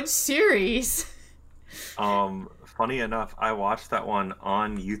No. good series. Funny enough, I watched that one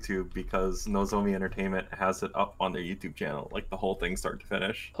on YouTube because Nozomi Entertainment has it up on their YouTube channel, like the whole thing start to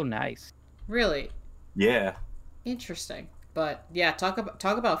finish. Oh, nice. Really Yeah. interesting. But yeah, talk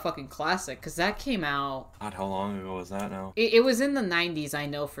about fucking classic, because that came out. God, how long ago was that now? It was in the 90s, I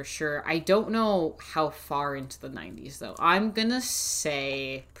know for sure. I don't know how far into the 90s, though. I'm gonna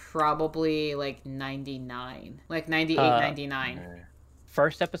say probably like 99. Like 98, 99. Okay.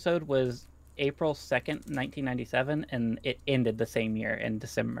 First episode was April 2nd, 1997, and it ended the same year in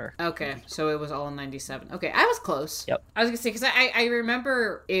December. Okay, so it was all in 97. Okay, I was close. Yep. I was gonna say, because I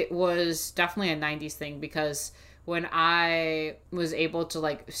remember it was definitely a 90s thing, because when I was able to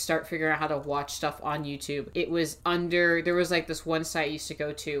like start figuring out how to watch stuff on YouTube, it was there was like this one site I used to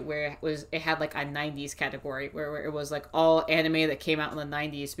go to where it had like a 90s category where it was like all anime that came out in the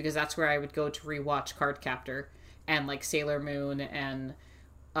 90s, because that's where I would go to rewatch Cardcaptor and like Sailor Moon and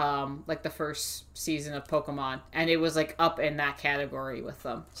like the first season of Pokemon, and it was like up in that category with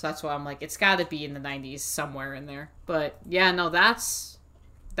them. So that's why I'm like, it's got to be in the 90s somewhere in there. But yeah, no, that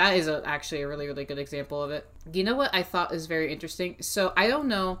is actually a really, really good example of it. You know what I thought is very interesting? So I don't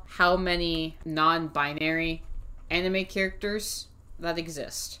know how many non-binary anime characters that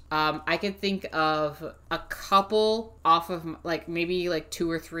exist. I could think of a couple off of like maybe like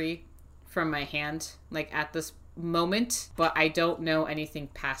 2 or 3 from my hand, like at this moment, but I don't know anything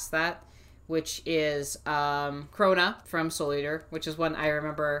past that, which is Krona from Soul Eater, which is one I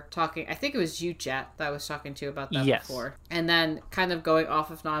remember talking, I think it was you, Jet, that I was talking to about that Yes. before. And then kind of going off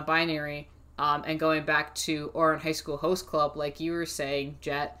of non-binary, and going back to Ouran High School Host Club, like you were saying,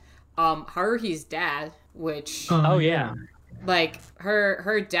 Jet, Haruhi's dad, which Oh, yeah. like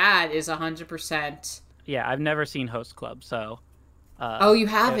her dad is 100%. Yeah, I've never seen Host Club, so... Oh, you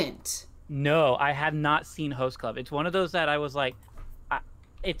haven't? No, I have not seen Host Club. It's one of those that I was like,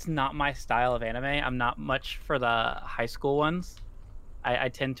 it's not my style of anime. I'm not much for the high school ones. I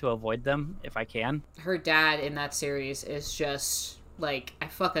tend to avoid them if I can. Her dad in that series is just like, I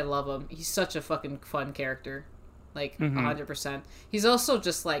fucking love him. He's such a fucking fun character, like 100%. He's also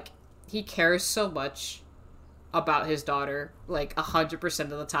just like, he cares so much about his daughter like 100% of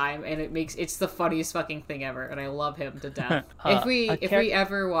the time, and it's the funniest fucking thing ever, and I love him to death. If we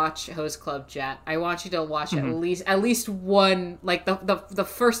ever watch Host Club, Jet, I want you to watch at least one, like the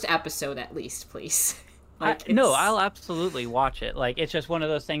first episode at least, please. Like, no, I'll absolutely watch it. Like, it's just one of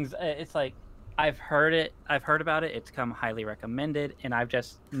those things. It's like I've heard about it. It's come highly recommended, and I've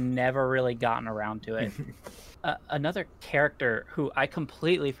just never really gotten around to it. Another character who I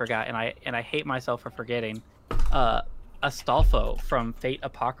completely forgot, and I hate myself for forgetting, Astolfo from Fate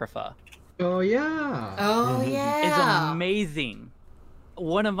Apocrypha. Oh yeah. Oh Is yeah. amazing.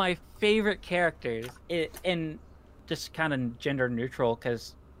 One of my favorite characters, and just kind of gender neutral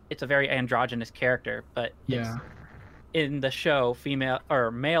because it's a very androgynous character, but Yeah. in the show, female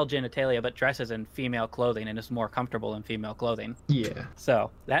or male genitalia, but dresses in female clothing and is more comfortable in female clothing. Yeah.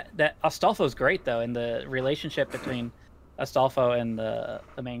 So that Astolfo's great though, and the relationship between Astolfo and the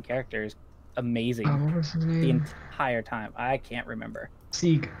main character is amazing What was his the name? entire time. I can't remember.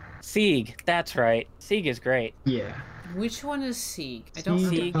 Sieg. That's right. Sieg is great. Yeah. Which one is Sieg? I don't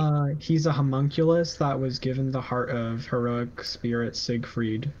Sieg. know. He's a homunculus that was given the heart of heroic spirit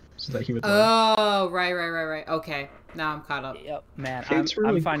Siegfried so that he would live. Oh, right. Okay, now I'm caught up. Yep, man. It's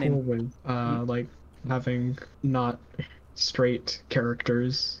really I'm finding cool with like having not straight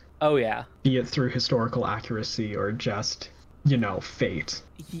characters, Oh yeah. be it through historical accuracy or just, fate.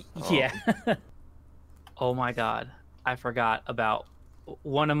 Yeah. Oh my god. I forgot about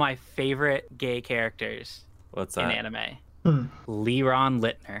one of my favorite gay characters What's in that? anime. Hmm. Liron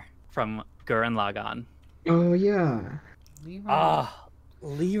Littner from Gurren Lagann. Oh yeah. Liron. Ah,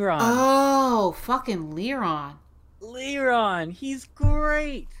 Liron. Oh, fucking Liron. Liron, he's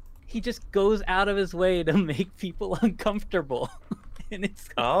great. He just goes out of his way to make people uncomfortable. And it's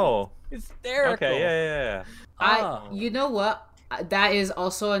Oh. hysterical. Okay, yeah. Ah. You know what? That is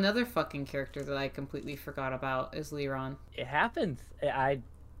also another fucking character that I completely forgot about, is Liron. It happens. I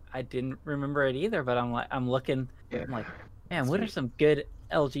didn't remember it either, but I'm looking. Yeah. I'm like, man, what are some good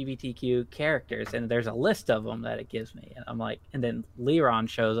LGBTQ characters? And there's a list of them that it gives me. And I'm like, and then Leron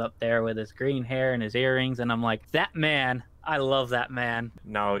shows up there with his green hair and his earrings. And I'm like, that man, I love that man.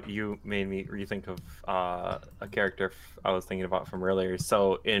 Now you made me rethink of a character I was thinking about from earlier.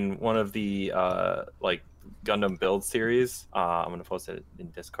 So in one of the like Gundam Build series, I'm gonna post it in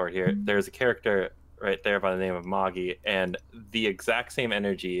Discord here. There's a character right there by the name of Magi, and the exact same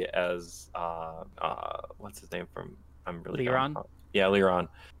energy as what's his name from? I'm really Leron? Yeah, Leron.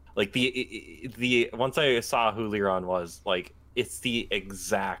 Like the once I saw who Leron was, like it's the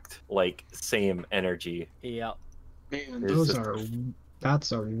exact like same energy. Yep. Man, It's those just- are.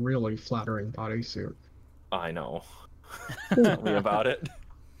 That's a really flattering bodysuit. I know. Tell me about it.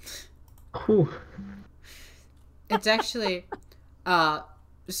 Whew. It's actually,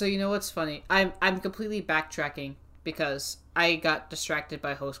 so you know what's funny? I'm completely backtracking because I got distracted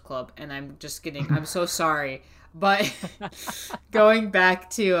by Host Club, and I'm just kidding. I'm so sorry, but going back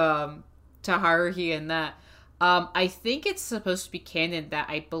to Haruhi and that, I think it's supposed to be canon that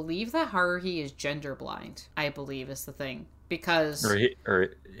I believe that Haruhi is gender blind. I believe is the thing because Or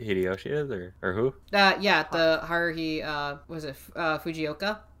Hideyoshi is, or who? yeah, the Haruhi was it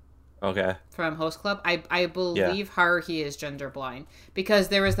Fujioka Okay. from Host Club. I believe Haruhi is gender blind because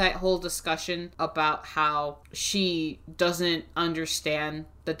there was that whole discussion about how she doesn't understand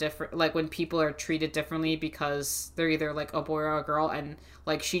the different, like when people are treated differently because they're either like a boy or a girl, and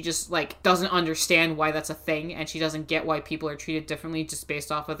like she just like doesn't understand why that's a thing, and she doesn't get why people are treated differently just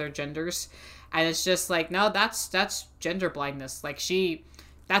based off of their genders. And it's just like, no, that's gender blindness. Like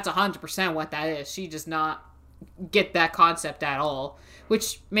that's 100% what that is. She does not get that concept at all,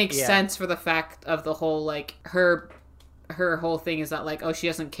 which makes sense for the fact of the whole like her whole thing is that like, oh, she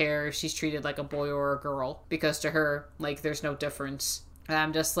doesn't care if she's treated like a boy or a girl because to her like there's no difference. And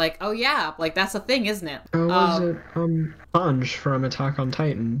I'm just like, oh yeah, like that's a thing, isn't it? How was it Sponge from Attack on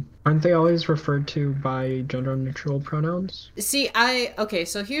Titan? Aren't they always referred to by gender neutral pronouns? See, okay,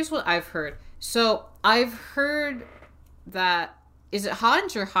 so here's what I've heard. So I've heard that, is it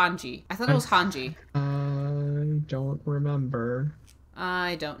Hanj or Hanji? I thought it was Hanji. I don't remember.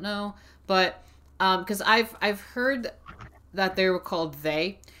 I don't know, but because I've heard that they were called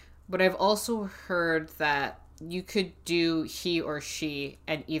they, but I've also heard that you could do he or she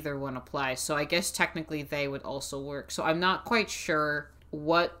and either one applies. So I guess technically they would also work. So I'm not quite sure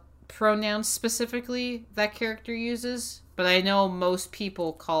what pronouns specifically that character uses, but I know most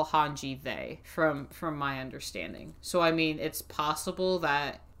people call Hanji they from my understanding. So I mean, it's possible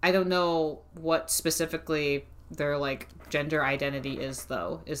that I don't know what specifically their like gender identity is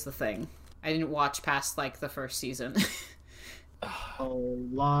though, is the thing. I didn't watch past like the first season. A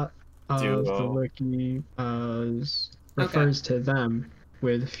lot of the Duo. wiki refers to them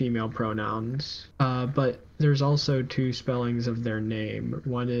with female pronouns, but there's also two spellings of their name.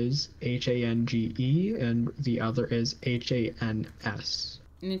 One is Hange and the other is Hans.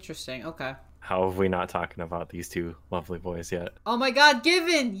 Interesting. Okay. How have we not talking about these two lovely boys yet? Oh my God,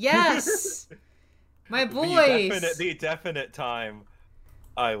 Given! Yes, my boys, The definite time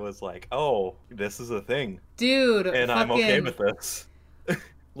I was like, oh, this is a thing, dude. and I'm okay fucking- with this.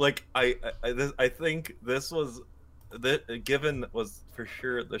 Like I think this was that Given was for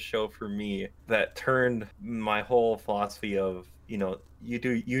sure the show for me that turned my whole philosophy of, you know, you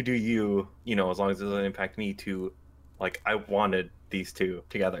do you, you know, as long as it doesn't impact me, to like I wanted these two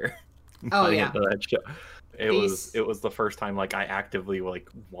together. Oh, by the yeah. end of that show. These- It was the first time like I actively like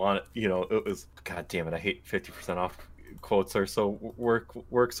want, you know, it was, god damn it, I hate 50% off quotes are so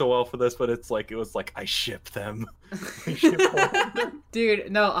work so well for this, but it's like it was like I ship them. I ship them.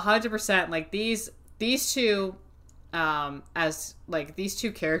 Dude, no, 100%. Like these two, as like these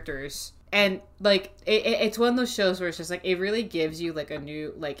two characters, and like it's one of those shows where it's just like it really gives you like a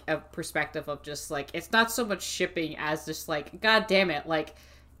new like a perspective of just like it's not so much shipping as just like, god damn it, like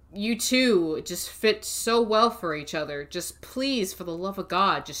you two just fit so well for each other. Just please, for the love of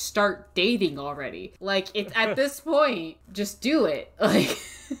God, just start dating already. Like it's at this point, just do it. Like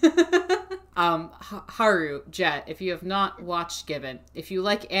Haru, Jet, if you have not watched Given, if you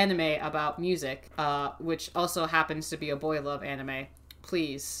like anime about music, which also happens to be a boy love anime,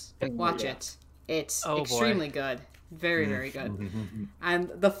 please watch it. It's extremely good. Very, very good. And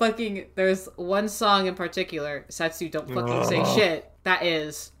the fucking, there's one song in particular, Setsu Don't Fucking Say Shit, that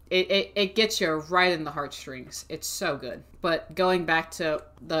is, it gets you right in the heartstrings. It's so good. But going back to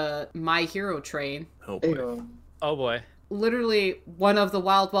the My Hero train, Oh boy. Oh boy. literally one of the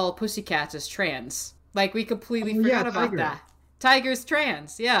Wild Wild Pussycats is trans. Like, we completely Oh, yeah, forgot about Tiger. that. Tiger's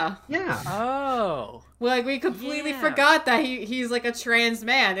trans, yeah. Yeah. Oh. Like, we completely Yeah. forgot that he's like a trans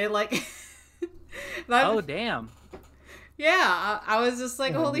man. It like... that- Oh damn. Yeah, I was just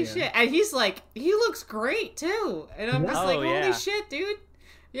like, Oh, holy yeah. shit. And he's like, he looks great too. And I'm just Oh, like, holy yeah. shit, dude.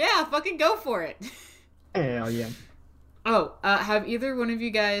 Yeah, fucking go for it. Hell yeah. Oh, have either one of you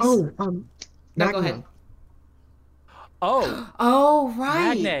guys... Oh, No, Magna. go ahead. Oh, Oh,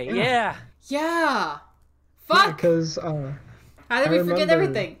 right. Magne, yeah. yeah. Yeah. Yeah, Fuck. because How did we forget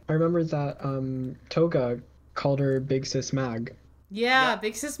everything? I remember that Toga called her Big Sis Mag. Yeah, Yep.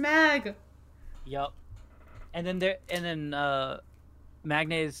 Big Sis Mag. Yup. And then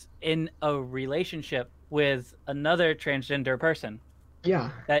Magne's in a relationship with another transgender person Yeah.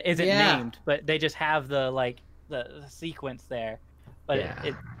 that isn't Yeah. named, but they just have the sequence there. But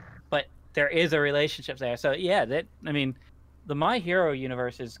Yeah. but there is a relationship there. So yeah, the My Hero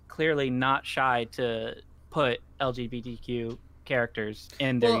universe is clearly not shy to put LGBTQ characters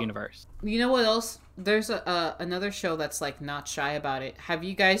in their Well, universe. You know what else? There's another show that's like not shy about it. Have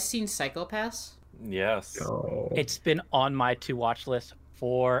you guys seen Psycho-Pass? Yes. Oh. It's been on my to watch list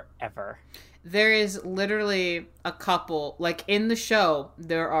forever. There is literally a couple, like in the show,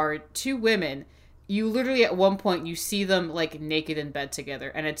 there are two women. You literally at one point you see them like naked in bed together,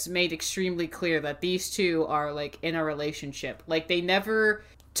 and it's made extremely clear that these two are like in a relationship. Like they never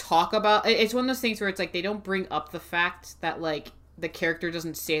talk about it's one of those things where it's like they don't bring up the fact that like the character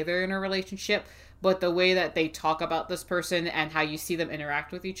doesn't say they're in a relationship, but the way that they talk about this person and how you see them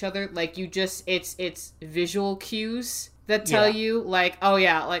interact with each other, like you just it's visual cues that tell Yeah. you like, oh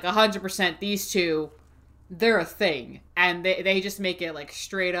yeah, like 100% these two, they're a thing. And they just make it like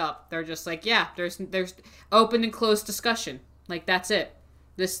straight up. They're just like, yeah, there's open and closed discussion. Like that's it.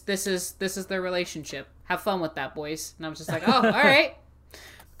 This is their relationship. Have fun with that, boys. And I was just like, oh, all right.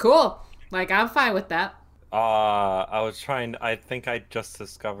 Cool. Like I'm fine with that. I think I just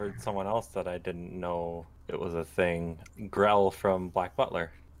discovered someone else that I didn't know it was a thing. Grell from Black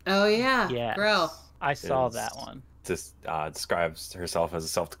Butler Oh yeah. Yeah. Grill. I saw Is- that one. just describes herself as a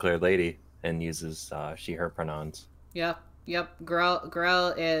self-declared lady and uses she/her pronouns. Yep.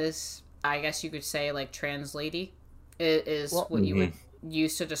 Grell is, I guess you could say, like trans lady. Is Well- what you would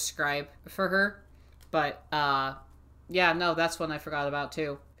use to describe for her. But yeah, no, that's one I forgot about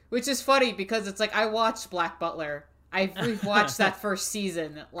too. Which is funny because it's like I watched Black Butler. I've rewatched that first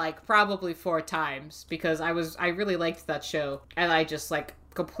season like probably 4 times because I really liked that show, and I just like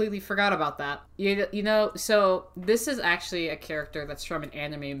completely forgot about that. You know, so this is actually a character that's from an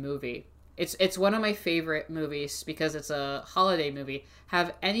anime movie. It's one of my favorite movies because it's a holiday movie.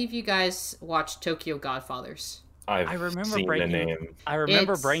 Have any of you guys watched Tokyo Godfathers? I remember seen the name. I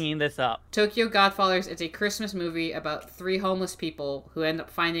remember It's- bringing this up. Tokyo Godfathers, it's a Christmas movie about 3 homeless people who end up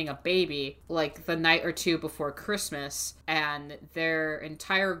finding a baby like the night or two before Christmas, and their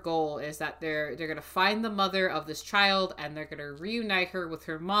entire goal is that they're going to find the mother of this child and they're going to reunite her with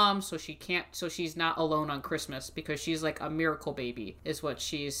her mom so she's not alone on Christmas because she's like a miracle baby is what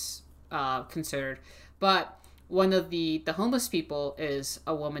she's considered. But one of the homeless people is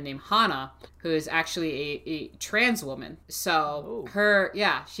a woman named Hana, who is actually a trans woman. So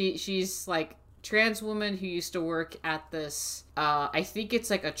she's like trans woman who used to work at this I think it's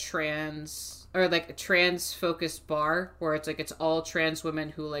like a trans focused bar where it's like it's all trans women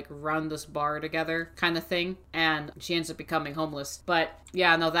who like run this bar together kind of thing, and she ends up becoming homeless. But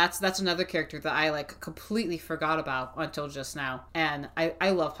yeah, no, that's another character that I like completely forgot about until just now. And I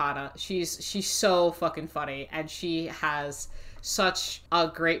love Hana. She's so fucking funny, and she has such a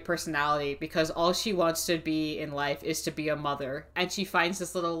great personality because all she wants to be in life is to be a mother. And she finds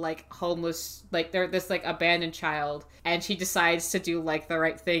this little like homeless, like they're this like abandoned child, and she decides to do like the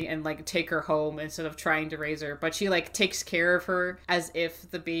right thing and like take her home instead of trying to raise her. But she like takes care of her as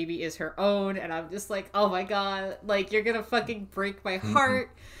if the baby is her own, and I'm just like, oh my god, like you're gonna fucking break my heart.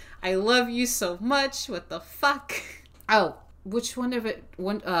 I love you so much. What the fuck? Oh, which one of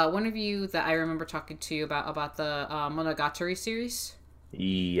you that I remember talking to you about the Monogatari series?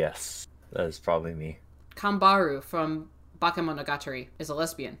 Yes, that is probably me. Kambaru from Bakemonogatari is a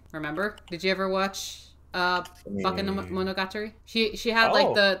lesbian. Remember? Did you ever watch Bakemonogatari? She had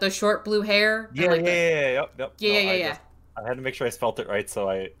like the short blue hair. Yeah, and, like, yep. Yeah. I had to make sure I spelt it right, so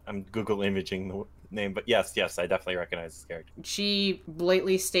I'm Google imaging the name. But yes, I definitely recognize this character. She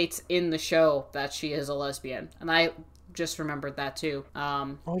blatantly states in the show that she is a lesbian, and I just remembered that too.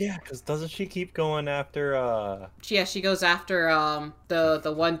 Oh yeah, because doesn't she keep going after? She goes after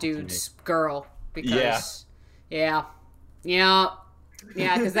the one dude's girl because yeah,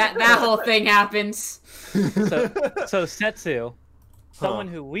 because that whole thing happens. So Setsu, someone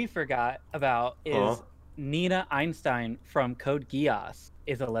who we forgot about is Nina Einstein from Code Geass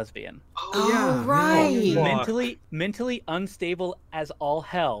is a lesbian. Oh, right. Mentally unstable as all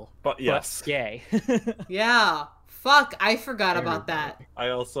hell. But yes, But gay. Yeah. Fuck, I forgot about that. I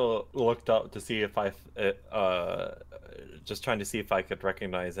also looked up to see if just trying to see if I could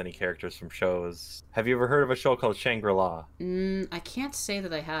recognize any characters from shows. Have you ever heard of a show called Shangri-La? I can't say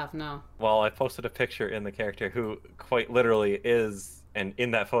that I have, no. Well, I posted a picture in the character who quite literally is, and in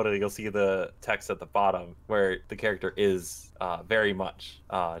that photo you'll see the text at the bottom where the character is very much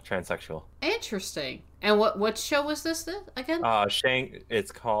transsexual. Interesting. And what show was this then, again?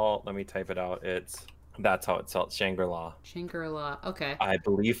 It's called, let me type it out. That's how it's spelled, Shangri-La. Shangri-La, okay. I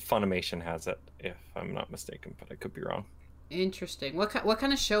believe Funimation has it, if I'm not mistaken, but I could be wrong. Interesting. What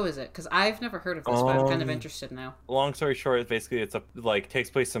kind of show is it? Because I've never heard of this, but I'm kind of interested now. Long story short, basically it's takes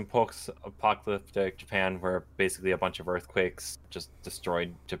place in post-apocalyptic Japan, where basically a bunch of earthquakes just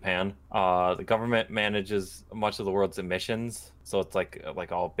destroyed Japan. The government manages much of the world's emissions, so it's like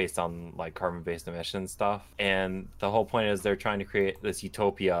all based on like carbon-based emission stuff. And the whole point is they're trying to create this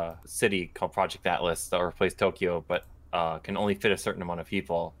utopia city called Project Atlas that will replace Tokyo, but can only fit a certain amount of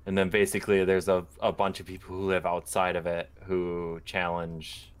people. And then basically there's a bunch of people who live outside of it who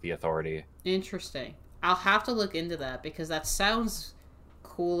challenge the authority. Interesting. I'll have to look into that because that sounds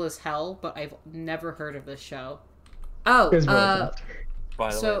cool as hell, but I've never heard of this show. Oh,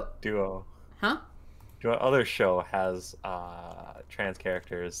 by the way, Duo. Huh? Duo other show has trans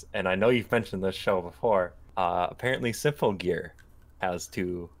characters, and I know you've mentioned this show before. Apparently Symphogear has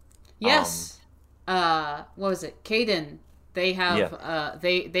two. Yes. What was it? Kaden. They have,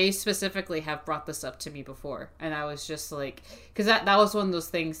 they specifically have brought this up to me before. And I was just like, because that was one of those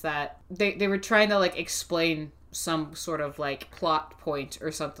things that they were trying to like explain some sort of like plot point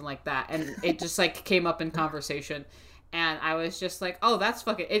or something like that. And it just like came up in conversation. And I was just like, oh, that's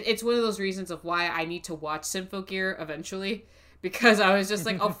fucking, it's one of those reasons of why I need to watch Symphogear eventually. Because I was just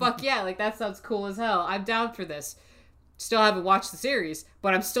like, oh, fuck yeah, like that sounds cool as hell. I'm down for this. Still haven't watched the series,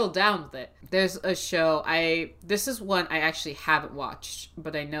 but I'm still down with it. There's a show, this is one I actually haven't watched,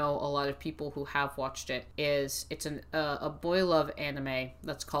 but I know a lot of people who have watched it. It's a boy love anime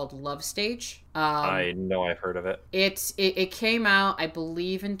that's called Love Stage. I know I've heard of it. It came out, I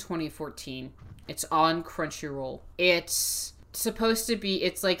believe, in 2014. It's on Crunchyroll. It's supposed to be,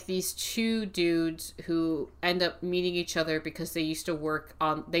 it's like these two dudes who end up meeting each other because they used to work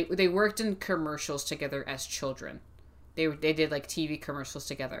on, they worked in commercials together as children. They did like TV commercials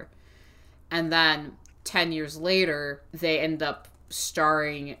together. And then 10 years later, they end up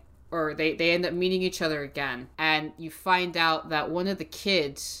starring, or they end up meeting each other again. And you find out that one of the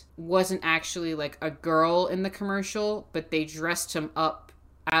kids wasn't actually like a girl in the commercial, but they dressed him up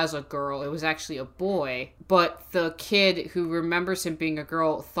as a girl. It was actually a boy. But the kid who remembers him being a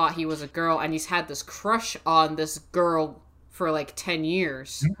girl thought he was a girl, and he's had this crush on this girl for like 10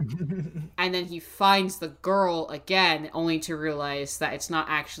 years. And then he finds the girl again, only to realize that it's not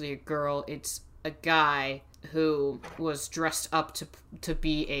actually a girl, it's a guy who was dressed up to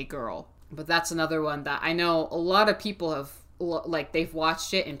be a girl. But that's another one that I know a lot of people have, like, they've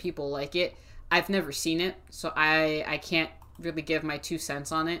watched it and people like it. I've never seen it, so I can't really give my 2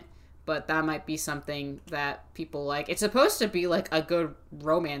 cents on it, but that might be something that people like. It's supposed to be like a good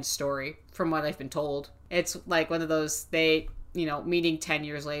romance story, from what I've been told. It's like one of those, meeting 10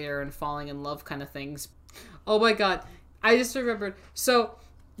 years later and falling in love kind of things. Oh my god, I just remembered. So,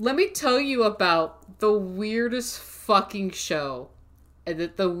 let me tell you about the weirdest fucking show,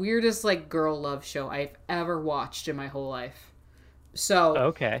 the weirdest, like, girl love show I've ever watched in my whole life. So,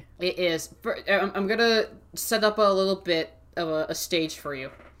 okay. It is, I'm gonna set up a little bit of a stage for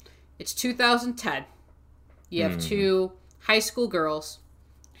you. It's 2010. You have two high school girls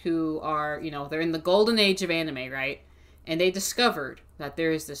who are, they're in the golden age of anime, right? And they discovered that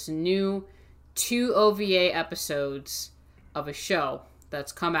there is this new 2 OVA episodes of a show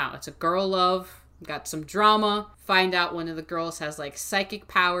that's come out. It's a girl love, got some drama. Find out one of the girls has like psychic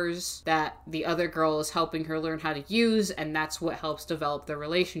powers that the other girl is helping her learn how to use, and that's what helps develop their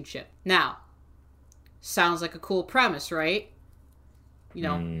relationship. Now, sounds like a cool premise, right?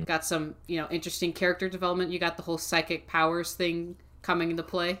 Got some, interesting character development. You got the whole psychic powers thing coming into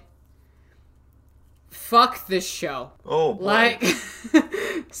play. Fuck this show. Oh boy. Like,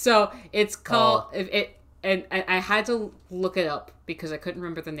 so it's called and I had to look it up because I couldn't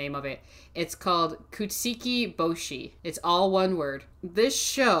remember the name of it. It's called Kutsiki Boshi. It's all one word. This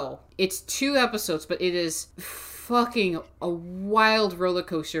show, it's 2 episodes, but it is fucking a wild roller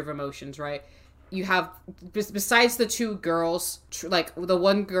coaster of emotions, right? You have, besides the 2 girls, like the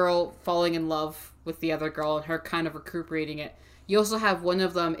one girl falling in love with the other girl and her kind of recuperating it. You also have one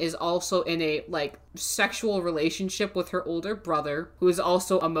of them is also in a, like, sexual relationship with her older brother, who is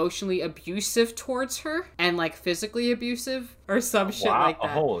also emotionally abusive towards her, and, like, physically abusive, or some shit like that.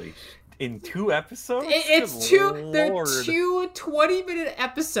 Holy In 2 episodes? It's Good they're Lord. 2 20-minute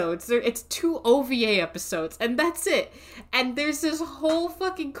episodes. It's 2 OVA episodes, and that's it. And there's this whole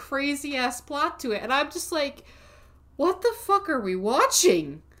fucking crazy ass plot to it, and I'm just like, what the fuck are we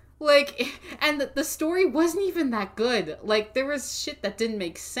watching? Like, and the story wasn't even that good. Like, there was shit that didn't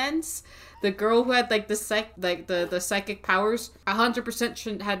make sense. The girl who had, like, the psychic powers,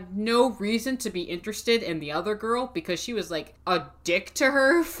 100% had no reason to be interested in the other girl because she was, like, a dick to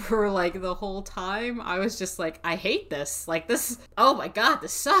her for, like, the whole time. I was just like, I hate this. Like, this, oh my god,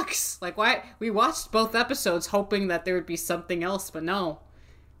 this sucks. Like, why? We watched both episodes hoping that there would be something else, but no.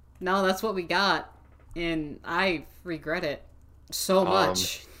 No, that's what we got. And I regret it so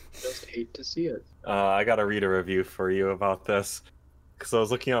much. Just hate to see it. I gotta read a review for you about this. Because I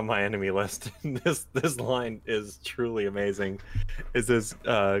was looking on my enemy list, and this line is truly amazing. It says,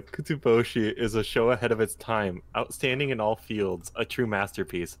 Kutsuboshi is a show ahead of its time, outstanding in all fields, a true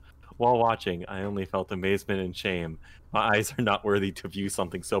masterpiece. While watching, I only felt amazement and shame. My eyes are not worthy to view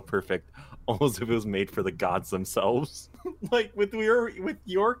something so perfect, almost as if it was made for the gods themselves. Like, with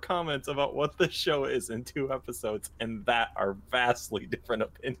your comments about what the show is in 2 episodes, and that are vastly different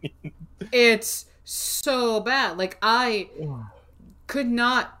opinions. It's so bad. Like, I could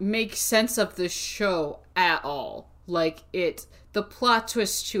not make sense of the show at all. Like, the plot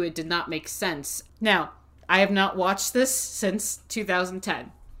twist to it did not make sense. Now, I have not watched this since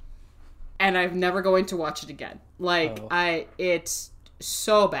 2010. And I'm never going to watch it again. Like, it's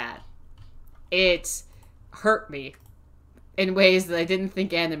so bad. It hurt me in ways that I didn't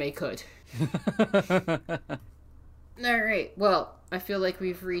think anime could. Alright, well, I feel like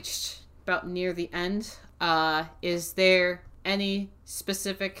we've reached about near the end. Is there any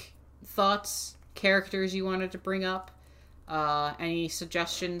specific thoughts, characters you wanted to bring up? Any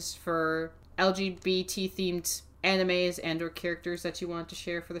suggestions for LGBT-themed animes and or characters that you want to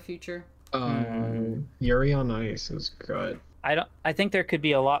share for the future? Yuri on Ice is good. I think there could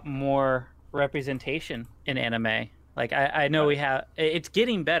be a lot more representation in anime. Like I know we have. It's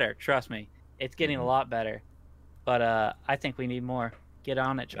getting better. Trust me, it's getting a lot better. But I think we need more. Get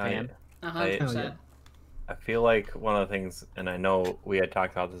on it, Japan. 100%. I feel like one of the things, and I know we had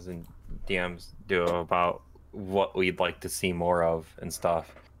talked about this in DM's duo about what we'd like to see more of and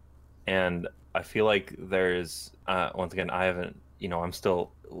stuff. And I feel like there's, once again, I haven't, I'm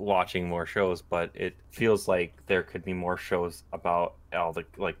still watching more shows, but it feels like there could be more shows about all the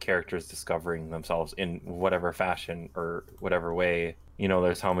characters discovering themselves in whatever fashion or whatever way.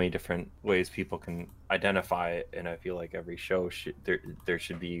 There's how many different ways people can identify it, and I feel like every show there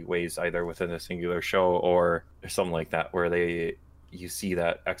should be ways either within a singular show or something like that where you see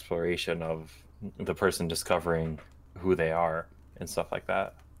that exploration of the person discovering who they are and stuff like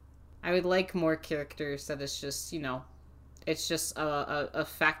that. I would like more characters that is just, it's just a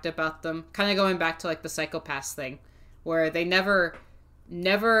fact about them. Kind of going back to like the Psycho-Pass thing, where they never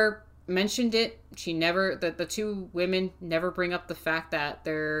mentioned it. The 2 women never bring up the fact that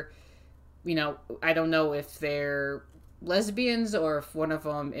they're, I don't know if they're lesbians or if one of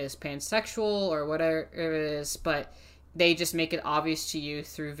them is pansexual or whatever it is, but they just make it obvious to you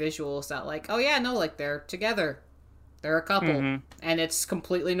through visuals that like, oh yeah, no, like they're together. They're a couple, and it's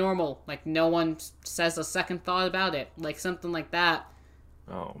completely normal. Like, no one says a second thought about it. Like, something like that.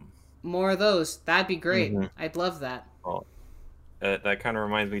 More of those. That'd be great. I'd love that. Well, that kind of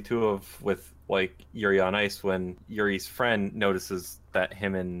reminds me, too, of with, like, Yuri on Ice, when Yuri's friend notices that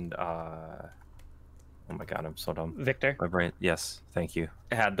him and, oh my god, I'm so dumb. Victor? My brain, yes, thank you.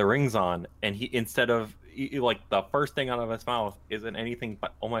 Had the rings on, and he, instead of, like, the first thing out of his mouth isn't anything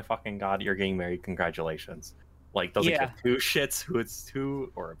but, oh my fucking god, you're getting married, congratulations. Like, doesn't give 2 shits who it's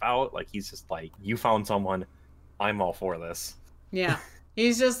to or about. Like, he's just like, you found someone. I'm all for this. Yeah.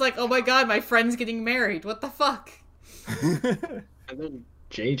 He's just like, oh my god, my friend's getting married. What the fuck? And then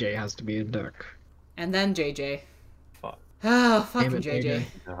JJ has to be a dick. And then JJ. Fuck. Oh, fucking Damn it,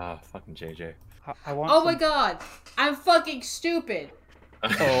 JJ. Fucking JJ. I want Oh my god. I'm fucking stupid.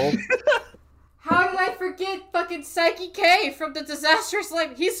 Oh. How did I forget fucking Psyche K from the Disastrous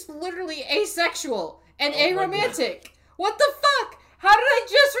Life? He's literally asexual and aromantic. What the fuck? How did I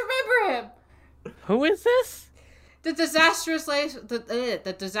just remember him? Who is this? The Disastrous Life,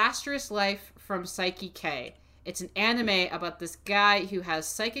 the Disastrous Life from Psyche K. It's an anime about this guy who has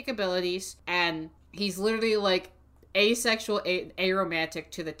psychic abilities, and he's literally like asexual,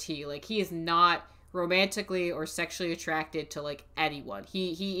 aromantic to the T. Like, he is not romantically or sexually attracted to like anyone.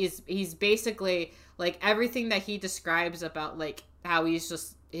 He's basically like everything that he describes about like how he's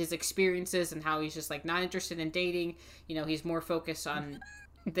just his experiences and how he's just like not interested in dating. He's more focused on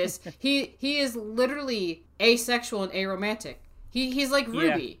this. He is literally asexual and aromantic. He's like Yeah.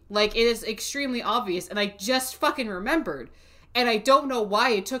 Ruby. Like, it is extremely obvious, and I just fucking remembered. And I don't know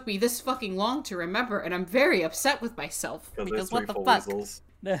why it took me this fucking long to remember, and I'm very upset with myself. Because what the fuck? Weasels.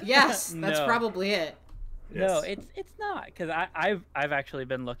 Yes, that's No. probably it. No, Yes. it's not, because I've actually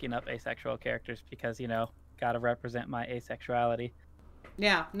been looking up asexual characters because, you know, gotta represent my asexuality.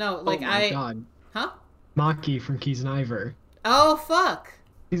 Yeah, no, like oh my god. Huh? Maki from Keys and Ivor. Oh, fuck.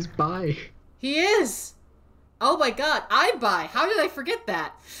 He's bi. He is! Oh my god, I'm bi! How did I forget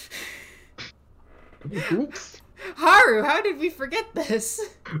that? Oops. Haru, how did we forget this?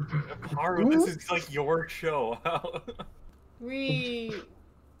 Haru, this is like your show.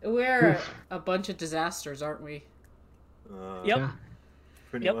 We're a bunch of disasters, aren't we? Yep. Yeah.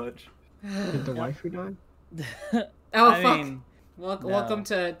 Pretty Yep. much. Did the waifu die? Oh, I fuck. mean, no. Welcome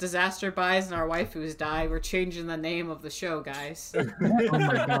to Disaster Buys and Our Waifus Die. We're changing the name of the show, guys. Oh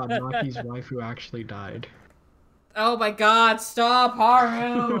my god, Maki's waifu actually died. Oh my god, stop,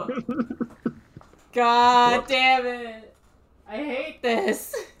 Haru! God damn it! I hate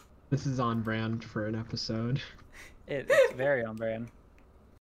this! This is on brand for an episode. it's very on brand.